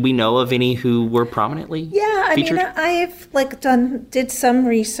 do we know of any who were prominently featured? I've did some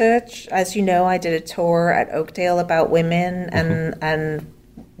research. As you know, I did a tour at Oakdale about women, and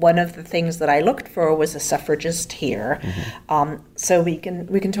one of the things that I looked for was a suffragist here. So we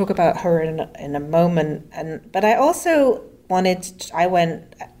can talk about her in a moment. But I also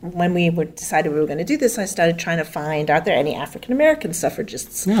when we decided we were going to do this, I started trying to find, are there any African American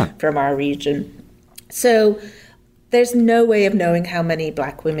suffragists from our region? So there's no way of knowing how many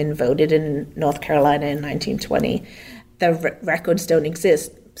black women voted in North Carolina in 1920. The records don't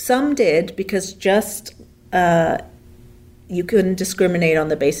exist. Some did, because you couldn't discriminate on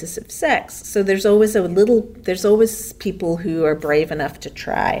the basis of sex. So there's always people who are brave enough to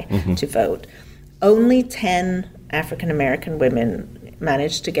try to vote. Only 10 African American women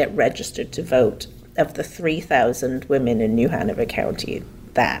managed to get registered to vote of the 3,000 women in New Hanover County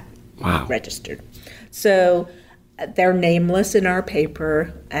that registered. So they're nameless in our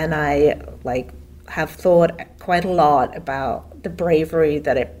paper, and I have thought quite a lot about the bravery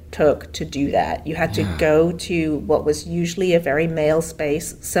that it took to do that. You had to go to what was usually a very male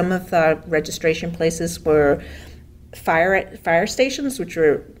space. Some of the registration places were fire stations, which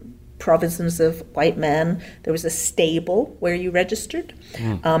were provinces of white men. There was a stable where you registered.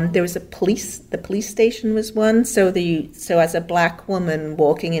 There was the police station was one. So as a black woman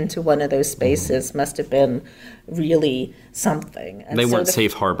walking into one of those spaces must have been really something. And they weren't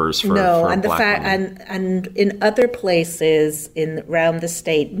safe harbors for and black women. And in other places around the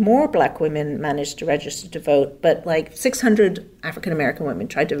state, more black women managed to register to vote, but 600 African American women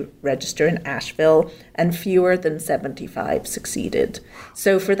tried to register in Asheville, and fewer than 75 succeeded.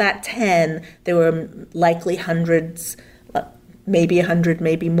 So for that 10, there were likely hundreds, maybe 100,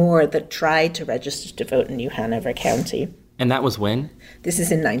 maybe more, that tried to register to vote in New Hanover County. And that was when? This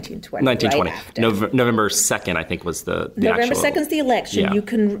is in 1920. 1920. Right after. November 2nd, I think, was the November actual... 2nd is the election. Yeah.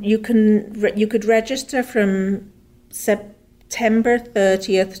 You could register from September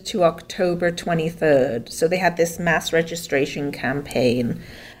 30th to October 23rd. So they had this mass registration campaign.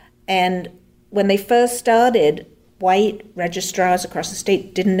 And when they first started, white registrars across the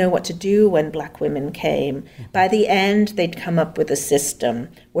state didn't know what to do when black women came. By the end, they'd come up with a system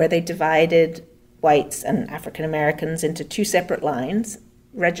where they divided whites and African Americans into two separate lines,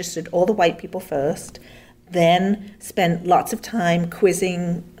 registered all the white people first, then spent lots of time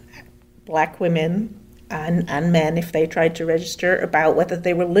quizzing black women and men, if they tried to register, about whether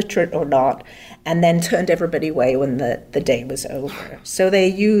they were literate or not, and then turned everybody away when the day was over. So they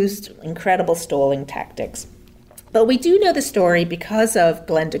used incredible stalling tactics. But we do know the story because of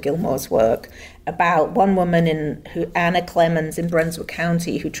Glenda Gilmore's work about one woman Anna Clemens in Brunswick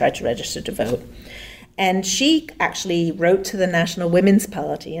County, who tried to register to vote. And she actually wrote to the National Women's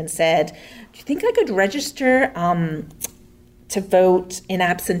Party and said, do you think I could register to vote in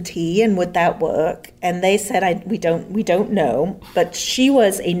absentee, and would that work? And they said, we don't know. But she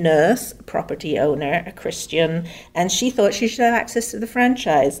was a nurse, a property owner, a Christian, and she thought she should have access to the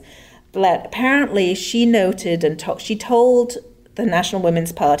franchise. But apparently she noted and she told the National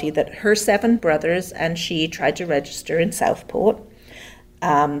Women's Party that her 7 brothers and she tried to register in Southport.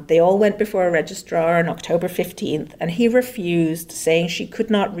 They all went before a registrar on October 15th, and he refused, saying she could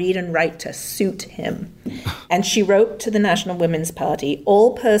not read and write to suit him. And she wrote to the National Women's Party,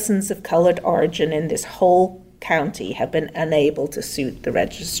 all persons of colored origin in this whole county have been unable to suit the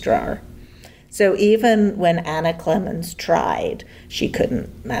registrar. So even when Anna Clemens tried, she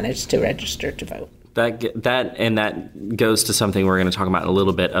couldn't manage to register to vote. That goes to something we're going to talk about in a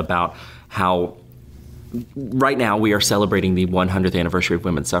little bit, about how right now we are celebrating the 100th anniversary of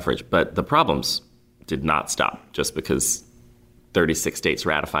women's suffrage, but the problems did not stop just because 36 states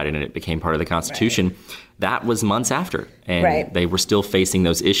ratified it and it became part of the Constitution. Right. That was months after, and they were still facing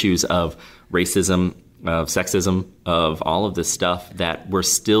those issues of racism, of sexism, of all of this stuff that we're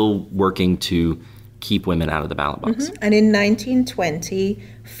still working to keep women out of the ballot box. Mm-hmm. And in 1920,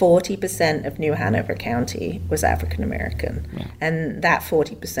 40% of New Hanover County was African American. Yeah. And that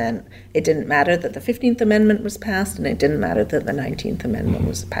 40%, it didn't matter that the 15th Amendment was passed, and it didn't matter that the 19th Amendment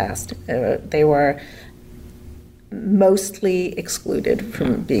was passed. They were mostly excluded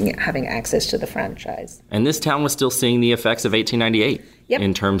from having access to the franchise. And this town was still seeing the effects of 1898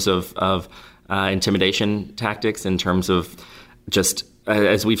 in terms of intimidation tactics, in terms of just,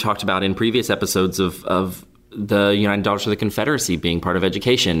 as we've talked about in previous episodes, of the United Daughters of the Confederacy being part of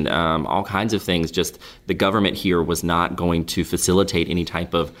education, all kinds of things. Just the government here was not going to facilitate any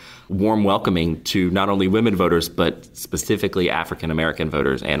type of warm welcoming to not only women voters, but specifically African American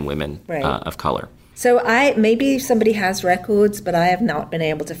voters and women of color. So maybe somebody has records, but I have not been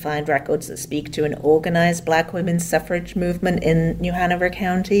able to find records that speak to an organized Black women's suffrage movement in New Hanover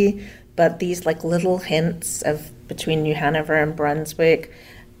County. But these like little hints of between New Hanover and Brunswick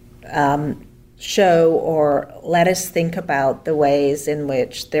show or let us think about the ways in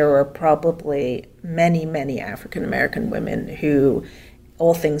which there were probably many, many African American women who,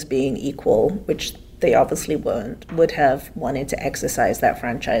 all things being equal, which they obviously weren't, would have wanted to exercise that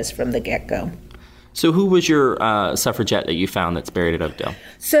franchise from the get-go. So who was your suffragette that you found that's buried at Oakdale?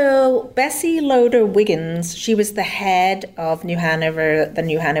 So Bessie Loder Wiggins, she was the head of New Hanover, the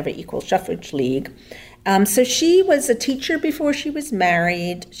New Hanover Equal Suffrage League. So she was a teacher before she was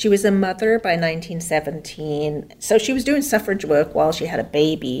married. She was a mother by 1917. So she was doing suffrage work while she had a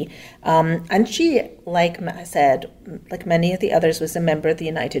baby. And she, like I said, like many of the others, was a member of the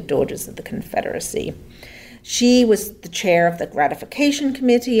United Daughters of the Confederacy. She was the chair of the Ratification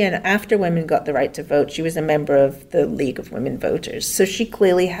Committee, and after women got the right to vote, she was a member of the League of Women Voters. So she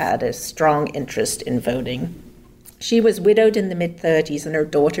clearly had a strong interest in voting. She was widowed in the mid-30s, and her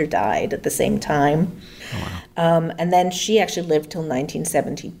daughter died at the same time. Oh, wow. And then she actually lived till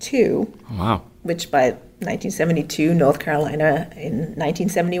 1972. Oh, wow. Which by 1972, North Carolina in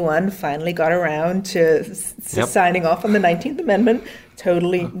 1971 finally got around to signing off on the 19th Amendment.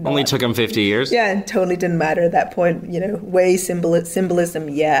 Totally only took him 50 years. Yeah, and totally didn't matter at that point. Way symbolism.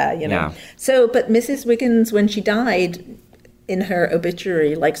 Yeah. So, but Mrs. Wiggins, when she died, in her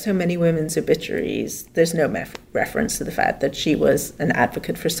obituary, like so many women's obituaries, there's no reference to the fact that she was an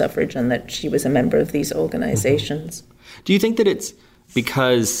advocate for suffrage and that she was a member of these organizations. Mm-hmm. Do you think that it's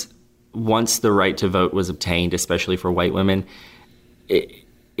because once the right to vote was obtained, especially for white women,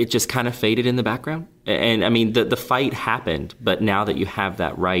 it just kind of faded in the background? And I mean, the fight happened, but now that you have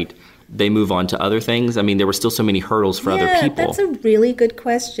that right, they move on to other things? I mean, there were still so many hurdles for other people. Yeah, that's a really good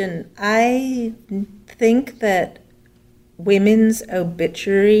question. I think that women's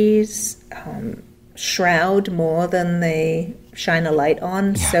obituaries shroud more than they shine a light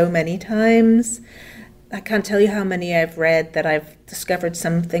on so many times. I can't tell you how many I've read that I've discovered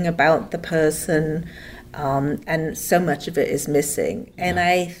something about the person, and so much of it is missing. And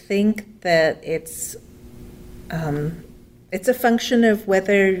I think that it's a function of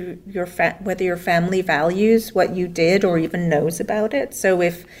whether your family values what you did or even knows about it. So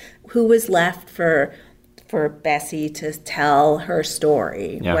who was left for Bessie to tell her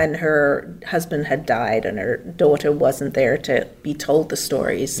story when her husband had died and her daughter wasn't there to be told the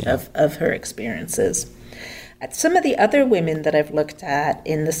stories of her experiences. Some of the other women that I've looked at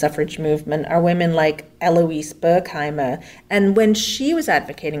in the suffrage movement are women like Eloise Berkheimer. And when she was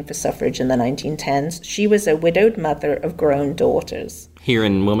advocating for suffrage in the 1910s, she was a widowed mother of grown daughters. Here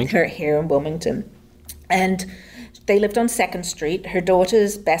in Wilmington? Here in Wilmington. And they lived on 2nd Street. Her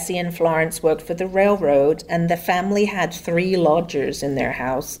daughters, Bessie and Florence, worked for the railroad, and the family had 3 lodgers in their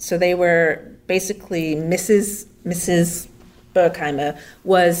house. So they were basically, Mrs. Berkheimer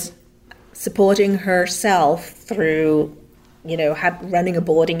was supporting herself through, running a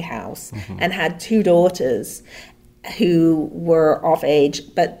boarding house, and had 2 daughters who were of age,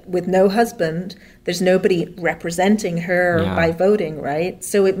 but with no husband. There's nobody representing her by voting, right?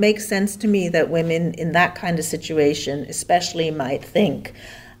 So it makes sense to me that women in that kind of situation especially might think,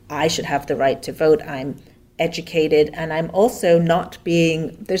 I should have the right to vote. I'm educated, and I'm also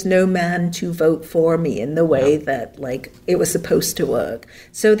there's no man to vote for me in the way that it was supposed to work.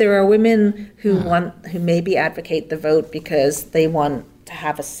 So there are women who maybe advocate the vote because they want to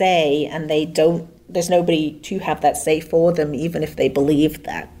have a say, and there's nobody to have that say for them, even if they believe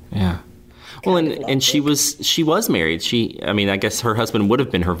that. Yeah. Well, and she was married. I guess her husband would have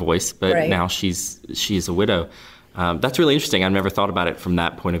been her voice, but now she's a widow. That's really interesting. I've never thought about it from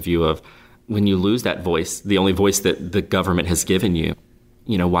that point of view of when you lose that voice, the only voice that the government has given you,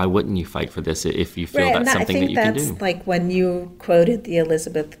 why wouldn't you fight for this if you feel that's something that you can do? I think that's like when you quoted the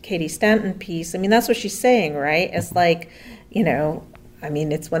Elizabeth Cady Stanton piece. I mean, that's what she's saying, right? It's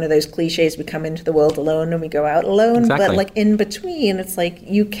it's one of those cliches, we come into the world alone and we go out alone. Exactly. But in between, it's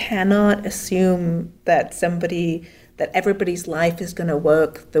you cannot assume that everybody's life is going to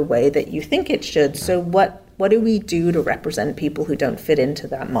work the way that you think it should. So what do we do to represent people who don't fit into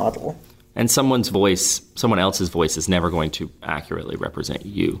that model? And someone else's voice is never going to accurately represent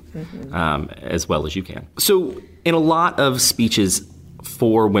you as well as you can. So in a lot of speeches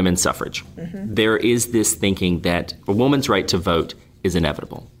for women's suffrage, there is this thinking that a woman's right to vote is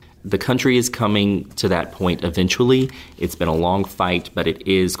inevitable. The country is coming to that point eventually. It's been a long fight, but it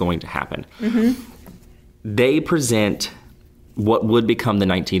is going to happen. They present what would become the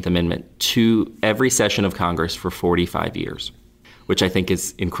 19th Amendment to every session of Congress for 45 years, which I think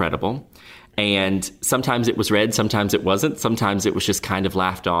is incredible. And sometimes it was read, sometimes it wasn't, sometimes it was just kind of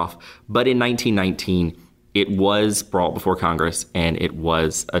laughed off. But in 1919, it was brought before Congress and it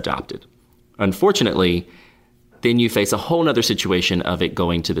was adopted. Unfortunately, then you face a whole other situation of it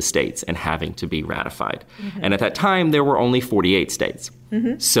going to the states and having to be ratified. And at that time, there were only 48 states.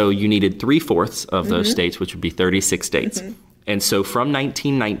 So you needed 3/4 of those states, which would be 36 states. And so from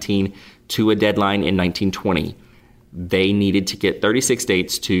 1919 to a deadline in 1920, they needed to get 36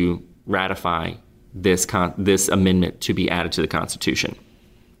 states to ratify this amendment to be added to the Constitution.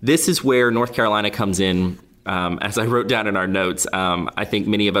 This is where North Carolina comes in. As I wrote down in our notes, I think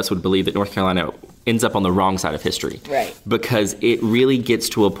many of us would believe that North Carolina ends up on the wrong side of history. Right. Because it really gets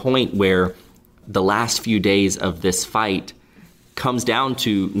to a point where the last few days of this fight comes down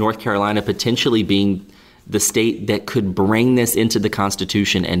to North Carolina potentially being the state that could bring this into the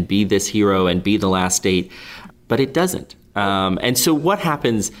Constitution and be this hero and be the last state, but it doesn't. And so what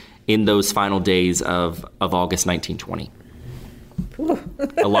happens in those final days of August 1920?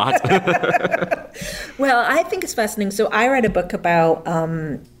 A lot. Well, I think it's fascinating. So I read a book about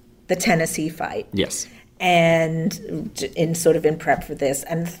the Tennessee fight. Yes. And in prep for this.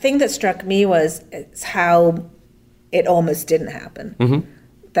 And the thing that struck me was how it almost didn't happen.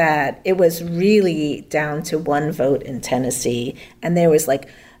 That it was really down to one vote in Tennessee. And there was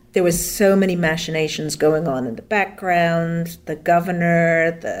so many machinations going on in the background. The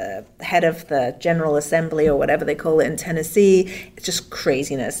governor, the head of the General Assembly, or whatever they call it in Tennessee, it's just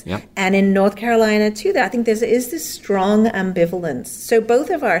craziness. Yep. And in North Carolina, too, I think there is this strong ambivalence. So both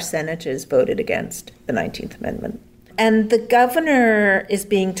of our senators voted against the 19th Amendment. And the governor is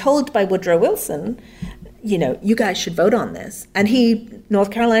being told by Woodrow Wilson, you guys should vote on this. And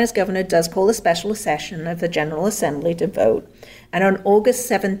North Carolina's governor, does call a special session of the General Assembly to vote. And on August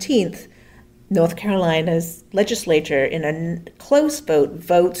 17th, North Carolina's legislature, in a close vote,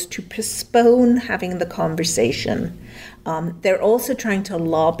 votes to postpone having the conversation. They're also trying to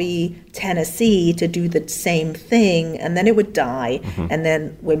lobby Tennessee to do the same thing, and then it would die, and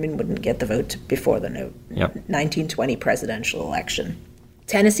then women wouldn't get the vote before the 1920 presidential election.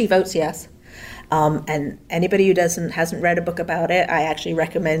 Tennessee votes yes. And anybody who hasn't read a book about it, I actually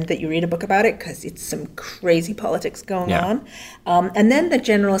recommend that you read a book about it because it's some crazy politics going on. And then the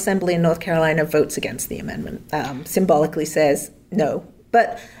General Assembly in North Carolina votes against the amendment, symbolically says no.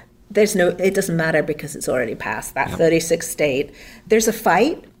 But it doesn't matter because it's already passed, that 36th state. There's a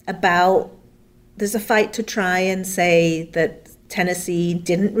fight to try and say that Tennessee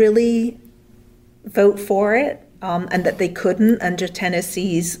didn't really vote for it, and that they couldn't under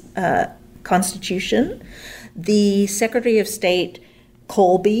Tennessee's Constitution. The Secretary of State,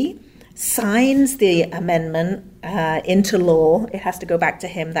 Colby, signs the amendment into law. It has to go back to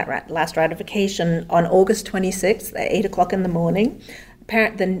him, that last ratification, on August 26th at 8 o'clock in the morning.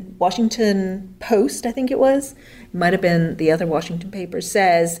 The Washington Post, I think it might have been the other Washington paper,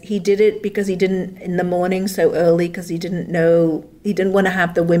 says he did it because he didn't, in the morning so early, because he didn't want to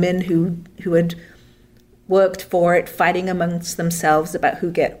have the women who had worked for it fighting amongst themselves about who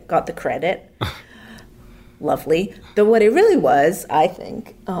got the credit. Lovely. Though what it really was, I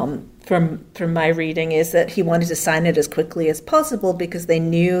think, from my reading, is that he wanted to sign it as quickly as possible because they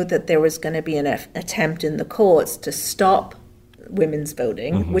knew that there was going to be an attempt in the courts to stop women's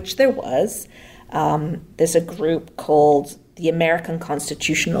voting, which there was. There's a group called the American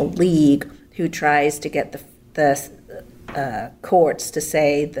Constitutional League who tries to get the courts to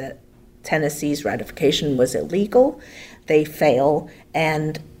say that Tennessee's ratification was illegal. They fail,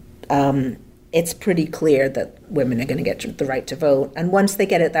 and it's pretty clear that women are going to get the right to vote. And once they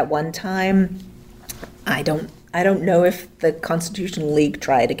get it that one time, I don't know if the Constitutional League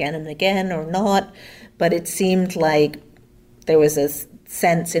tried again and again or not, but it seemed like there was a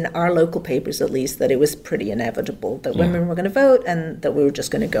sense in our local papers, at least, that it was pretty inevitable that women were going to vote and that we were just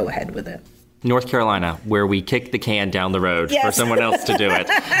going to go ahead with it. North Carolina, where we kick the can down the road for someone else to do it.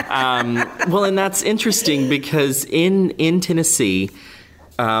 Well, and that's interesting because in Tennessee,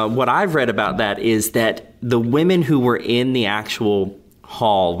 what I've read about that is that the women who were in the actual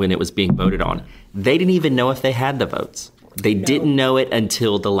hall when it was being voted on, they didn't even know if they had the votes. They didn't know it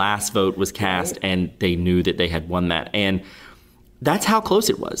until the last vote was cast, and they knew that they had won that. And that's how close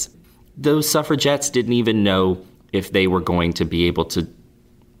it was. Those suffragettes didn't even know if they were going to be able to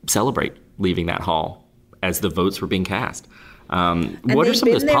celebrate leaving that hall as the votes were being cast. What are some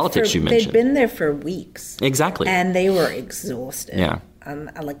of those politics you mentioned? They'd been there for weeks. Exactly. And they were exhausted. Yeah.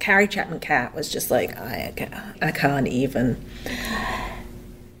 Like Carrie Chapman Catt was just like, I can't even.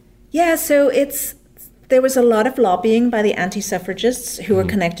 Yeah, so There was a lot of lobbying by the anti-suffragists who were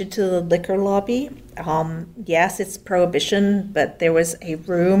connected to the liquor lobby. Yes, it's prohibition, but there was a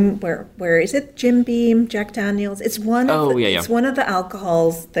room where is it Jim Beam, Jack Daniels? It's one. It's one of the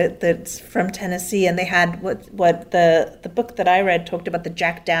alcohols that's from Tennessee, and they had what the book that I read talked about the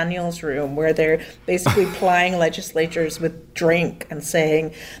Jack Daniels room, where they're basically plying legislatures with drink and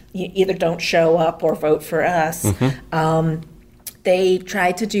saying, you either don't show up or vote for us. They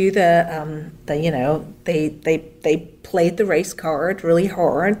tried to do they played the race card really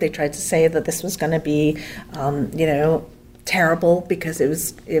hard. They tried to say that this was going to be, terrible because it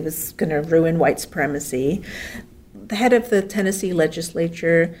was going to ruin white supremacy. The head of the Tennessee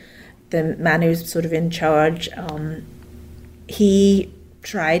legislature, the man who's sort of in charge, he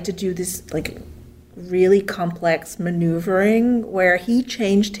tried to do this really complex maneuvering where he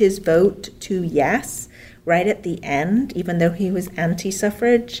changed his vote to yes right at the end, even though he was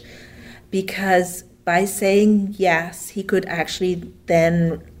anti-suffrage, because by saying yes, he could actually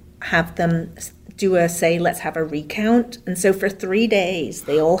then have them do let's have a recount. And so for 3 days,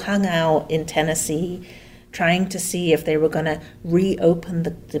 they all hung out in Tennessee trying to see if they were going to reopen the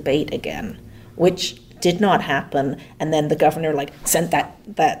debate again, which did not happen. And then the governor sent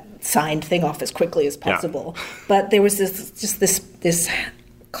that signed thing off as quickly as possible. Yeah. But there was this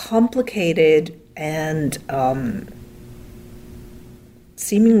complicated and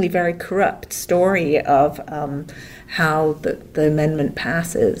seemingly very corrupt story of how the amendment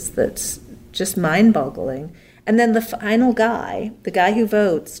passes that's just mind-boggling. And then the final guy, the guy who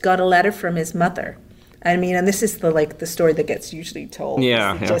votes, got a letter from his mother. I mean, and this is the story that gets usually told.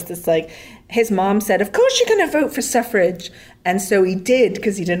 It's his mom said, of course you're going to vote for suffrage. And so he did,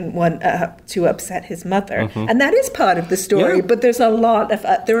 because he didn't want to upset his mother. And that is part of the story. Yeah. But there's a lot of,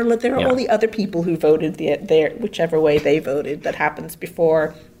 there are all the other people who voted whichever way they voted that happens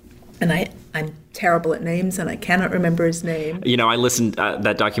before. And I'm terrible at names, and I cannot remember his name. I listened,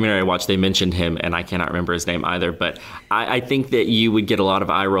 that documentary I watched, they mentioned him, and I cannot remember his name either. But I think that you would get a lot of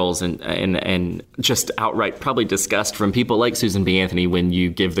eye rolls and just outright probably disgust from people like Susan B. Anthony when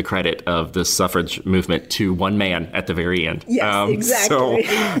you give the credit of the suffrage movement to one man at the very end. Yes, exactly.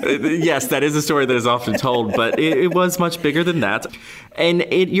 So, yes, that is a story that is often told, but it was much bigger than that. And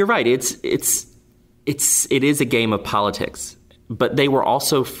you're right, it is a game of politics. But they were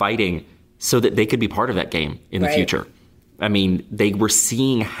also fighting so that they could be part of that game in the future. I mean, they were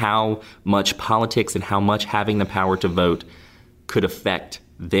seeing how much politics and how much having the power to vote could affect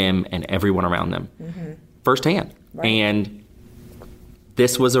them and everyone around them firsthand. Right. And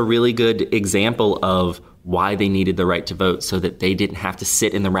this was a really good example of why they needed the right to vote, so that they didn't have to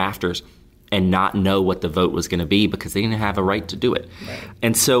sit in the rafters and not know what the vote was going to be because they didn't have a right to do it. Right.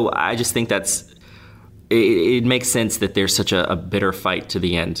 And so I just think it makes sense that there's such a bitter fight to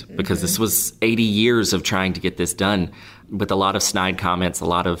the end, because this was 80 years of trying to get this done with a lot of snide comments, a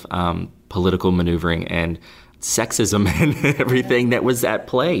lot of political maneuvering and sexism and everything that was at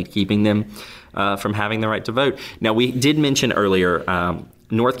play, keeping them from having the right to vote. Now, we did mention earlier,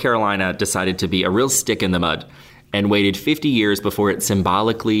 North Carolina decided to be a real stick in the mud and waited 50 years before it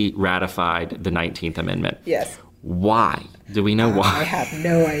symbolically ratified the 19th Amendment. Yes. Why? Do we know why? I have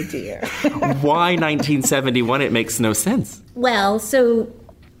no idea. Why 1971? It makes no sense. Well, so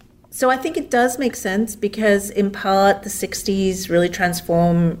I think it does make sense because in part the 60s really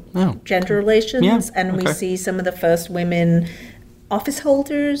transform gender relations, and we see some of the first women office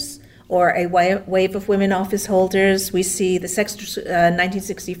holders, or a wave of women office holders. We see the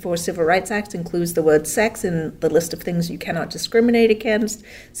 1964 Civil Rights Act includes the word sex in the list of things you cannot discriminate against.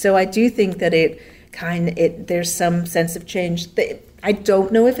 So I do think that there's some sense of change. I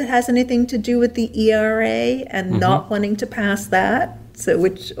don't know if it has anything to do with the ERA and not wanting to pass that,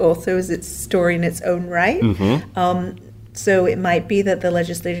 which also is its story in its own right. So it might be that the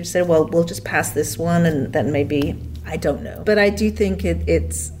legislature said, well, we'll just pass this one, and then maybe, I don't know. But I do think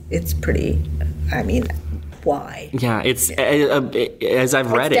it's pretty, why? Yeah, it's as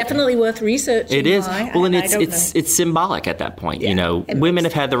I've read it's definitely worth researching. It is. Why. Well, and it's symbolic at that point. Yeah, women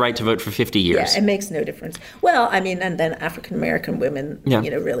have had the right to vote for 50 years. Yeah, it makes no difference. Well, and then African American women,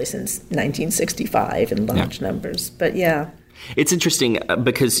 really since 1965 in large numbers. But it's interesting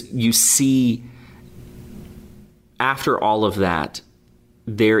because you see after all of that,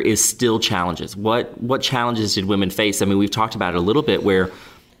 there is still challenges. What challenges did women face? I mean, we've talked about it a little bit, where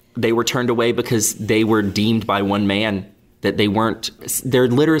they were turned away because they were deemed by one man that their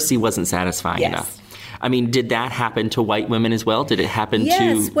literacy wasn't satisfying enough. I mean, did that happen to white women as well? Did it happen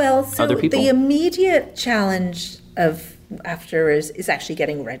to other people? The immediate challenge after is actually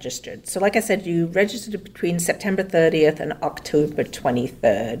getting registered. So like I said, you registered between September 30th and October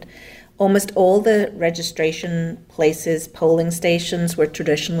 23rd. Almost all the registration places, polling stations, were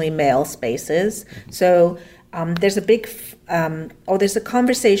traditionally male spaces. So there's a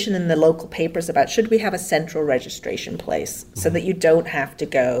conversation in the local papers about should we have a central registration place so that you don't have to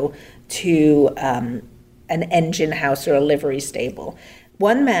go to an engine house or a livery stable.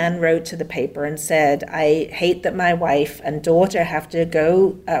 One man wrote to the paper and said, I hate that my wife and daughter have to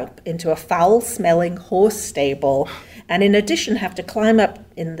go into a foul-smelling horse stable and in addition have to climb up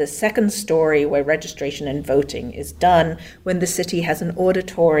in the second story where registration and voting is done when the city has an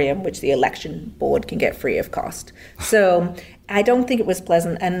auditorium which the election board can get free of cost. So I don't think it was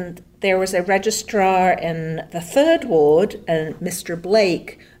pleasant. And there was a registrar in the third ward, Mr.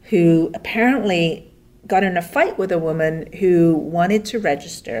 Blake, who apparently got in a fight with a woman who wanted to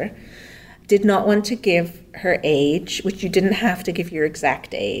register, did not want to give her age, which you didn't have to give your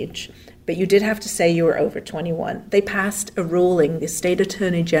exact age, but you did have to say you were over 21. They passed a ruling. The state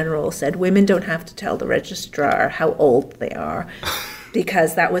attorney general said women don't have to tell the registrar how old they are,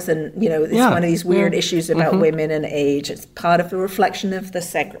 because that was one of these weird issues about women and age. It's part of the reflection of the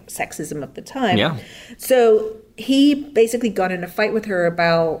sexism of the time. Yeah. So he basically got in a fight with her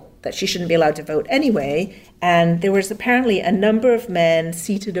about that she shouldn't be allowed to vote anyway. And there was apparently a number of men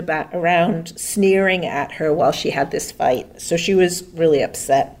seated around sneering at her while she had this fight. So she was really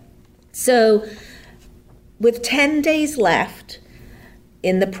upset. So with 10 days left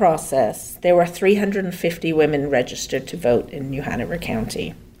in the process, there were 350 women registered to vote in New Hanover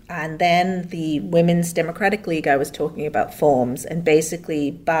County. And then the Women's Democratic League I was talking about forms, and basically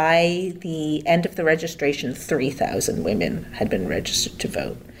by the end of the registration, 3,000 women had been registered to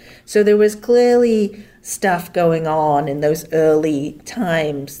vote. So there was clearly stuff going on in those early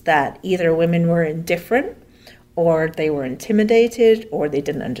times that either women were indifferent, or they were intimidated, or they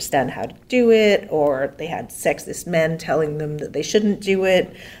didn't understand how to do it, or they had sexist men telling them that they shouldn't do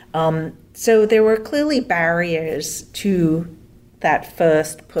it. So there were clearly barriers to that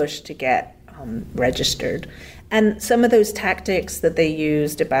first push to get registered. And some of those tactics that they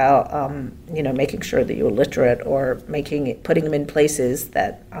used about, making sure that you're literate or putting them in places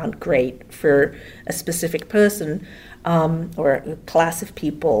that aren't great for a specific person or a class of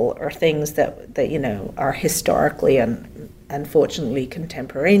people, or things that are historically and unfortunately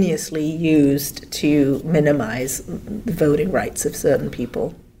contemporaneously used to minimize the voting rights of certain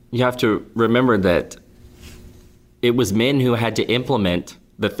people. You have to remember that it was men who had to implement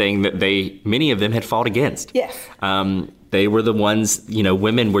the thing that many of them had fought against. Yes. They were the ones,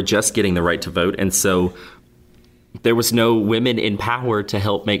 women were just getting the right to vote. And so there was no women in power to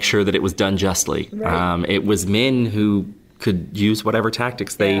help make sure that it was done justly. Right. It was men who could use whatever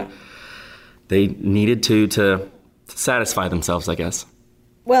tactics they needed to satisfy themselves, I guess.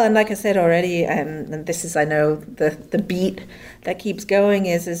 Well, and like I said already, and this is, I know, the beat that keeps going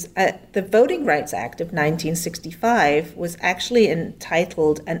is the Voting Rights Act of 1965 was actually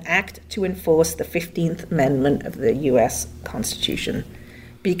entitled An Act to Enforce the 15th Amendment of the U.S. Constitution,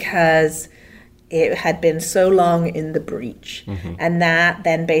 because it had been so long in the breach. Mm-hmm. And that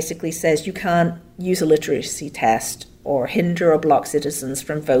then basically says you can't use a literacy test or hinder or block citizens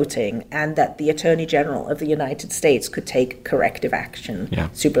from voting, and that the Attorney General of the United States could take corrective action,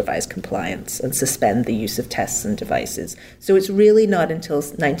 supervise compliance, and suspend the use of tests and devices. So it's really not until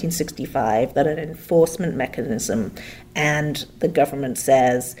 1965 that an enforcement mechanism, and the government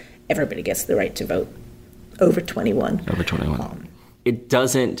says everybody gets the right to vote over 21. Over 21. It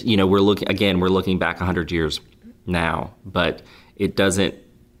doesn't, we're looking back 100 years now, but it doesn't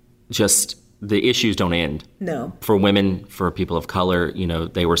just... The issues don't end. No. For women, for people of color,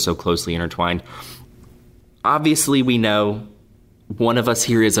 they were so closely intertwined. Obviously, we know one of us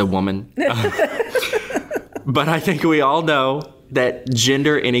here is a woman. But I think we all know that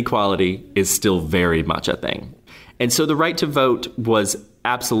gender inequality is still very much a thing. And so the right to vote was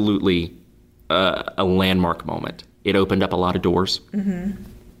absolutely a landmark moment. It opened up a lot of doors. Mm-hmm.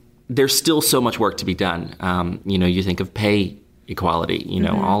 There's still so much work to be done. You think of pay equality,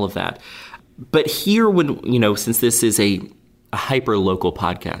 all of that. But here, since this is a hyper-local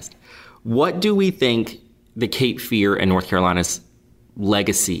podcast, what do we think the Cape Fear and North Carolina's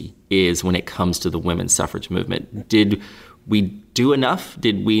legacy is when it comes to the women's suffrage movement? Did we do enough?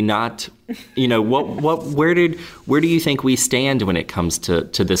 Did we not? Where do you think we stand when it comes to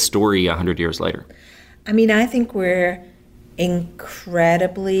this story 100 years later? I mean, I think we're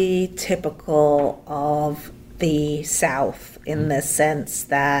incredibly typical of the South in the sense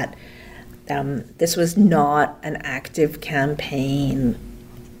that this was not an active campaign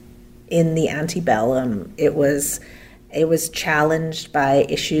in the antebellum. It was challenged by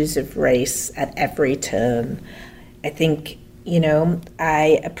issues of race at every turn. I think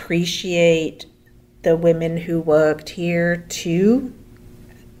I appreciate the women who worked here to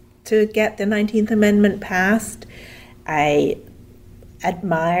get the 19th Amendment passed. I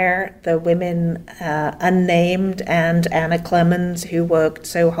admire the women, unnamed, and Anna Clemens, who worked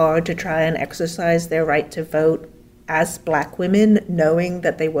so hard to try and exercise their right to vote as Black women, knowing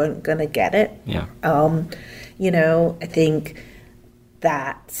that they weren't going to get it. Yeah. I think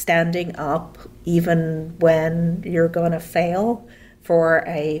that standing up, even when you're going to fail for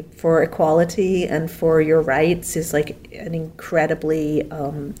equality and for your rights, is like an incredibly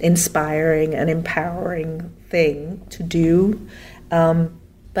inspiring and empowering thing to do.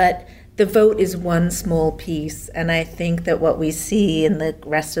 But the vote is one small piece, and I think that what we see in the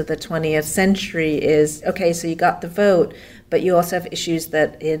rest of the 20th century is, okay, so you got the vote, but you also have issues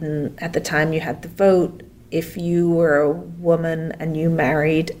that at the time you had the vote, if you were a woman and you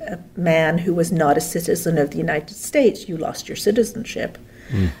married a man who was not a citizen of the United States, you lost your citizenship.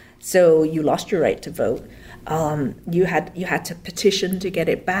 So you lost your right to vote. You had to petition to get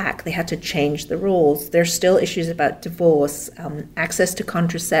it back. They had to change the rules. There's still issues about divorce, access to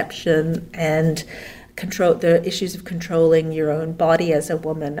contraception, and control. The issues of controlling your own body as a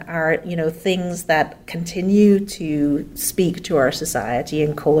woman are, things that continue to speak to our society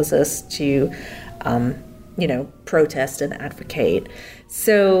and cause us to, protest and advocate.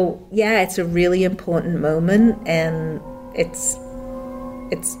 So yeah, it's a really important moment, and it's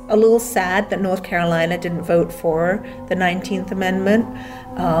a little sad that North Carolina didn't vote for the 19th Amendment,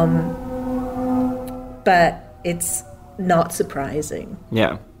 but it's not surprising.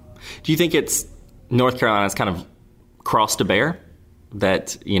 Yeah. Do you think it's North Carolina's kind of cross to bear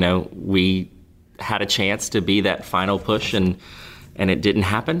that, we had a chance to be that final push and it didn't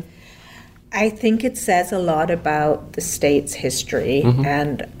happen? I think it says a lot about the state's history,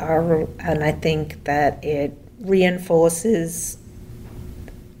 and I think that it reinforces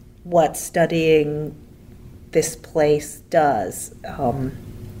what studying this place does,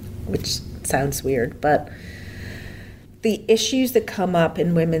 which sounds weird, but the issues that come up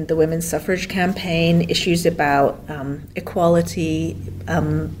in the women's suffrage campaign, issues about equality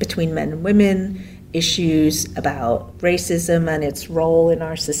between men and women, issues about racism and its role in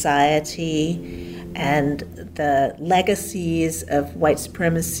our society, and the legacies of white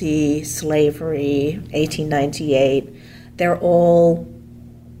supremacy, slavery, 1898, they're all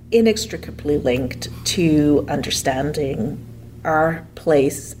inextricably linked to understanding our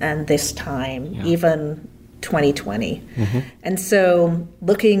place and this time, even 2020. And so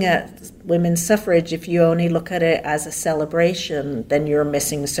looking at women's suffrage, if you only look at it as a celebration, then you're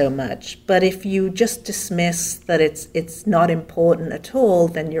missing so much. But if you just dismiss that it's not important at all,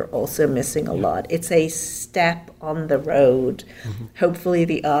 then you're also missing a lot. It's a step on the road. Hopefully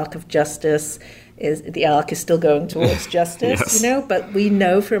the arc is still going towards justice, Yes. but we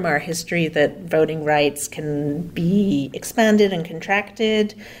know from our history that voting rights can be expanded and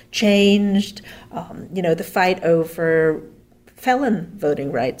contracted, changed. The fight over felon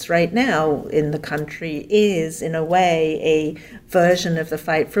voting rights right now in the country is, in a way, a version of the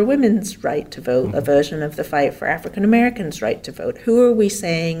fight for women's right to vote, a version of the fight for African Americans' right to vote. Who are we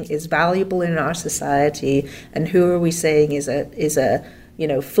saying is valuable in our society, and who are we saying is a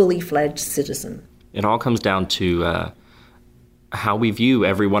fully fledged citizen? It all comes down to how we view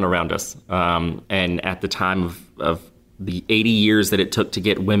everyone around us. And at the time of the 80 years that it took to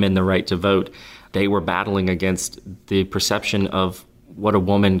get women the right to vote, they were battling against the perception of what a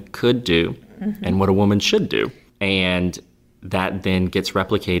woman could do and what a woman should do. And that then gets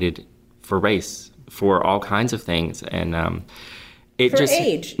replicated for race, for all kinds of things. And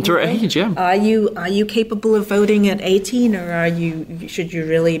age. For age, yeah. Are you capable of voting at 18, or should you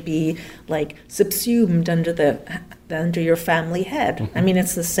really be like subsumed under your family head? I mean,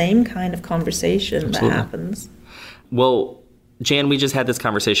 it's the same kind of conversation Absolutely. that happens. Well, Jan, we just had this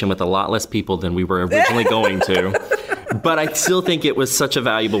conversation with a lot less people than we were originally going to. But I still think it was such a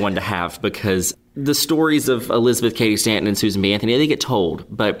valuable one to have, because the stories of Elizabeth Cady Stanton and Susan B. Anthony, they get told.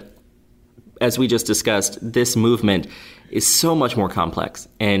 But as we just discussed, this movement is so much more complex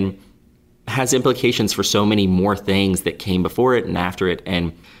and has implications for so many more things that came before it and after it.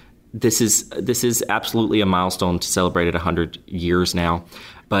 And this is absolutely a milestone to celebrate at 100 years now.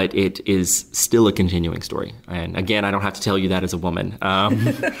 But it is still a continuing story. And again, I don't have to tell you that as a woman,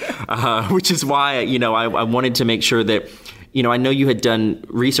 which is why, I wanted to make sure that, I know you had done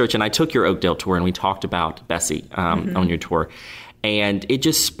research, and I took your Oakdale tour and we talked about Bessie on your tour. And it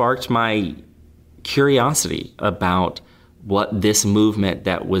just sparked my curiosity about what this movement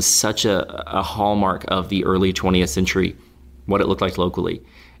that was such a hallmark of the early 20th century, what it looked like locally.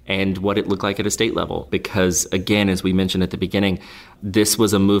 and what it looked like at a state level. Because, again, as we mentioned at the beginning, this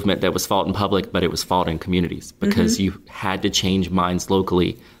was a movement that was fought in public, but it was fought in communities because you had to change minds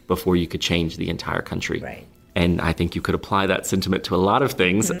locally before you could change the entire country. Right. And I think you could apply that sentiment to a lot of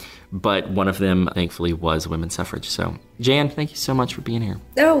things, but one of them, thankfully, was women's suffrage. So, Jan, thank you so much for being here.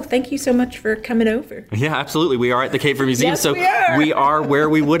 Oh, thank you so much for coming over. Yeah, absolutely. We are at the Cape Fear Museum, Yes, so we are where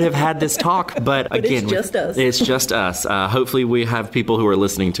we would have had this talk. But again, it's just us. It's just us. Hopefully, we have people who are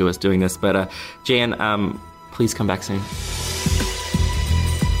listening to us doing this. But Jan, please come back soon.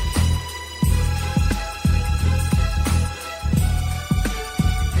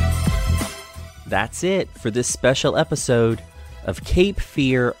 That's it for this special episode of Cape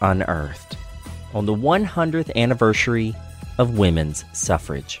Fear Unearthed on the 100th anniversary of women's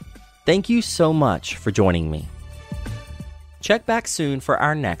suffrage. Thank you so much for joining me. Check back soon for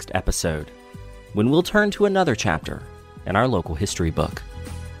our next episode, when we'll turn to another chapter in our local history book.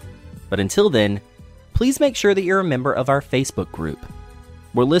 But until then, please make sure that you're a member of our Facebook group,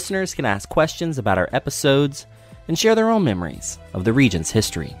 where listeners can ask questions about our episodes and share their own memories of the region's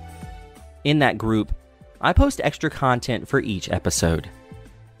history. In that group, I post extra content for each episode,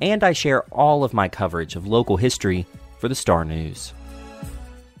 and I share all of my coverage of local history for the Star News.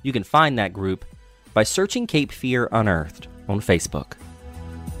 You can find that group by searching Cape Fear Unearthed on Facebook.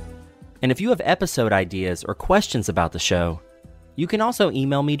 And if you have episode ideas or questions about the show, you can also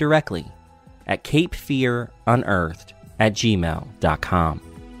email me directly at capefearunearthed@gmail.com.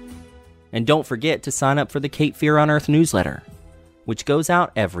 And don't forget to sign up for the Cape Fear Unearthed newsletter, which goes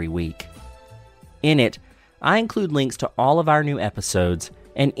out every week. In it, I include links to all of our new episodes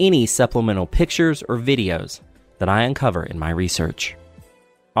and any supplemental pictures or videos that I uncover in my research,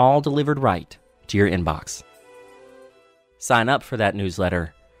 all delivered right to your inbox. Sign up for that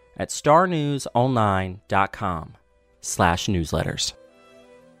newsletter at starnewsonline.com/newsletters.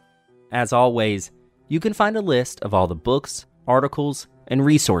 As always, you can find a list of all the books, articles, and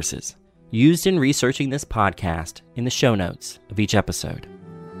resources used in researching this podcast in the show notes of each episode.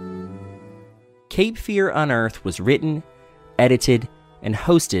 Cape Fear Unearthed was written, edited, and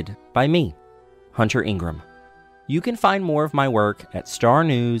hosted by me, Hunter Ingram. You can find more of my work at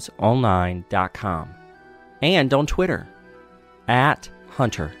starnewsonline.com and on Twitter at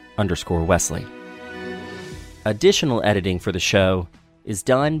Hunter_Wesley. Additional editing for the show is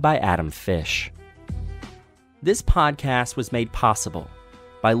done by Adam Fish. This podcast was made possible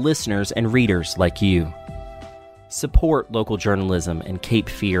by listeners and readers like you. Support local journalism and Cape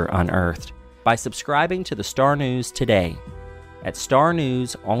Fear Unearthed by subscribing to the Star News today at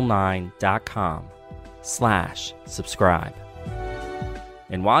starnewsonline.com/subscribe.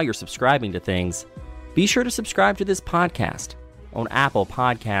 And while you're subscribing to things, be sure to subscribe to this podcast on Apple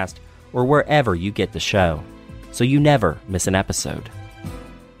Podcast or wherever you get the show, so you never miss an episode.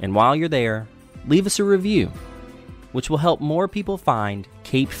 And while you're there, leave us a review, which will help more people find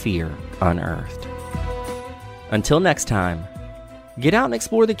Cape Fear Unearthed. Until next time, get out and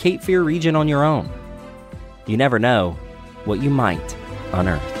explore the Cape Fear region on your own. You never know what you might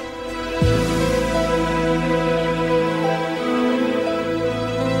unearth.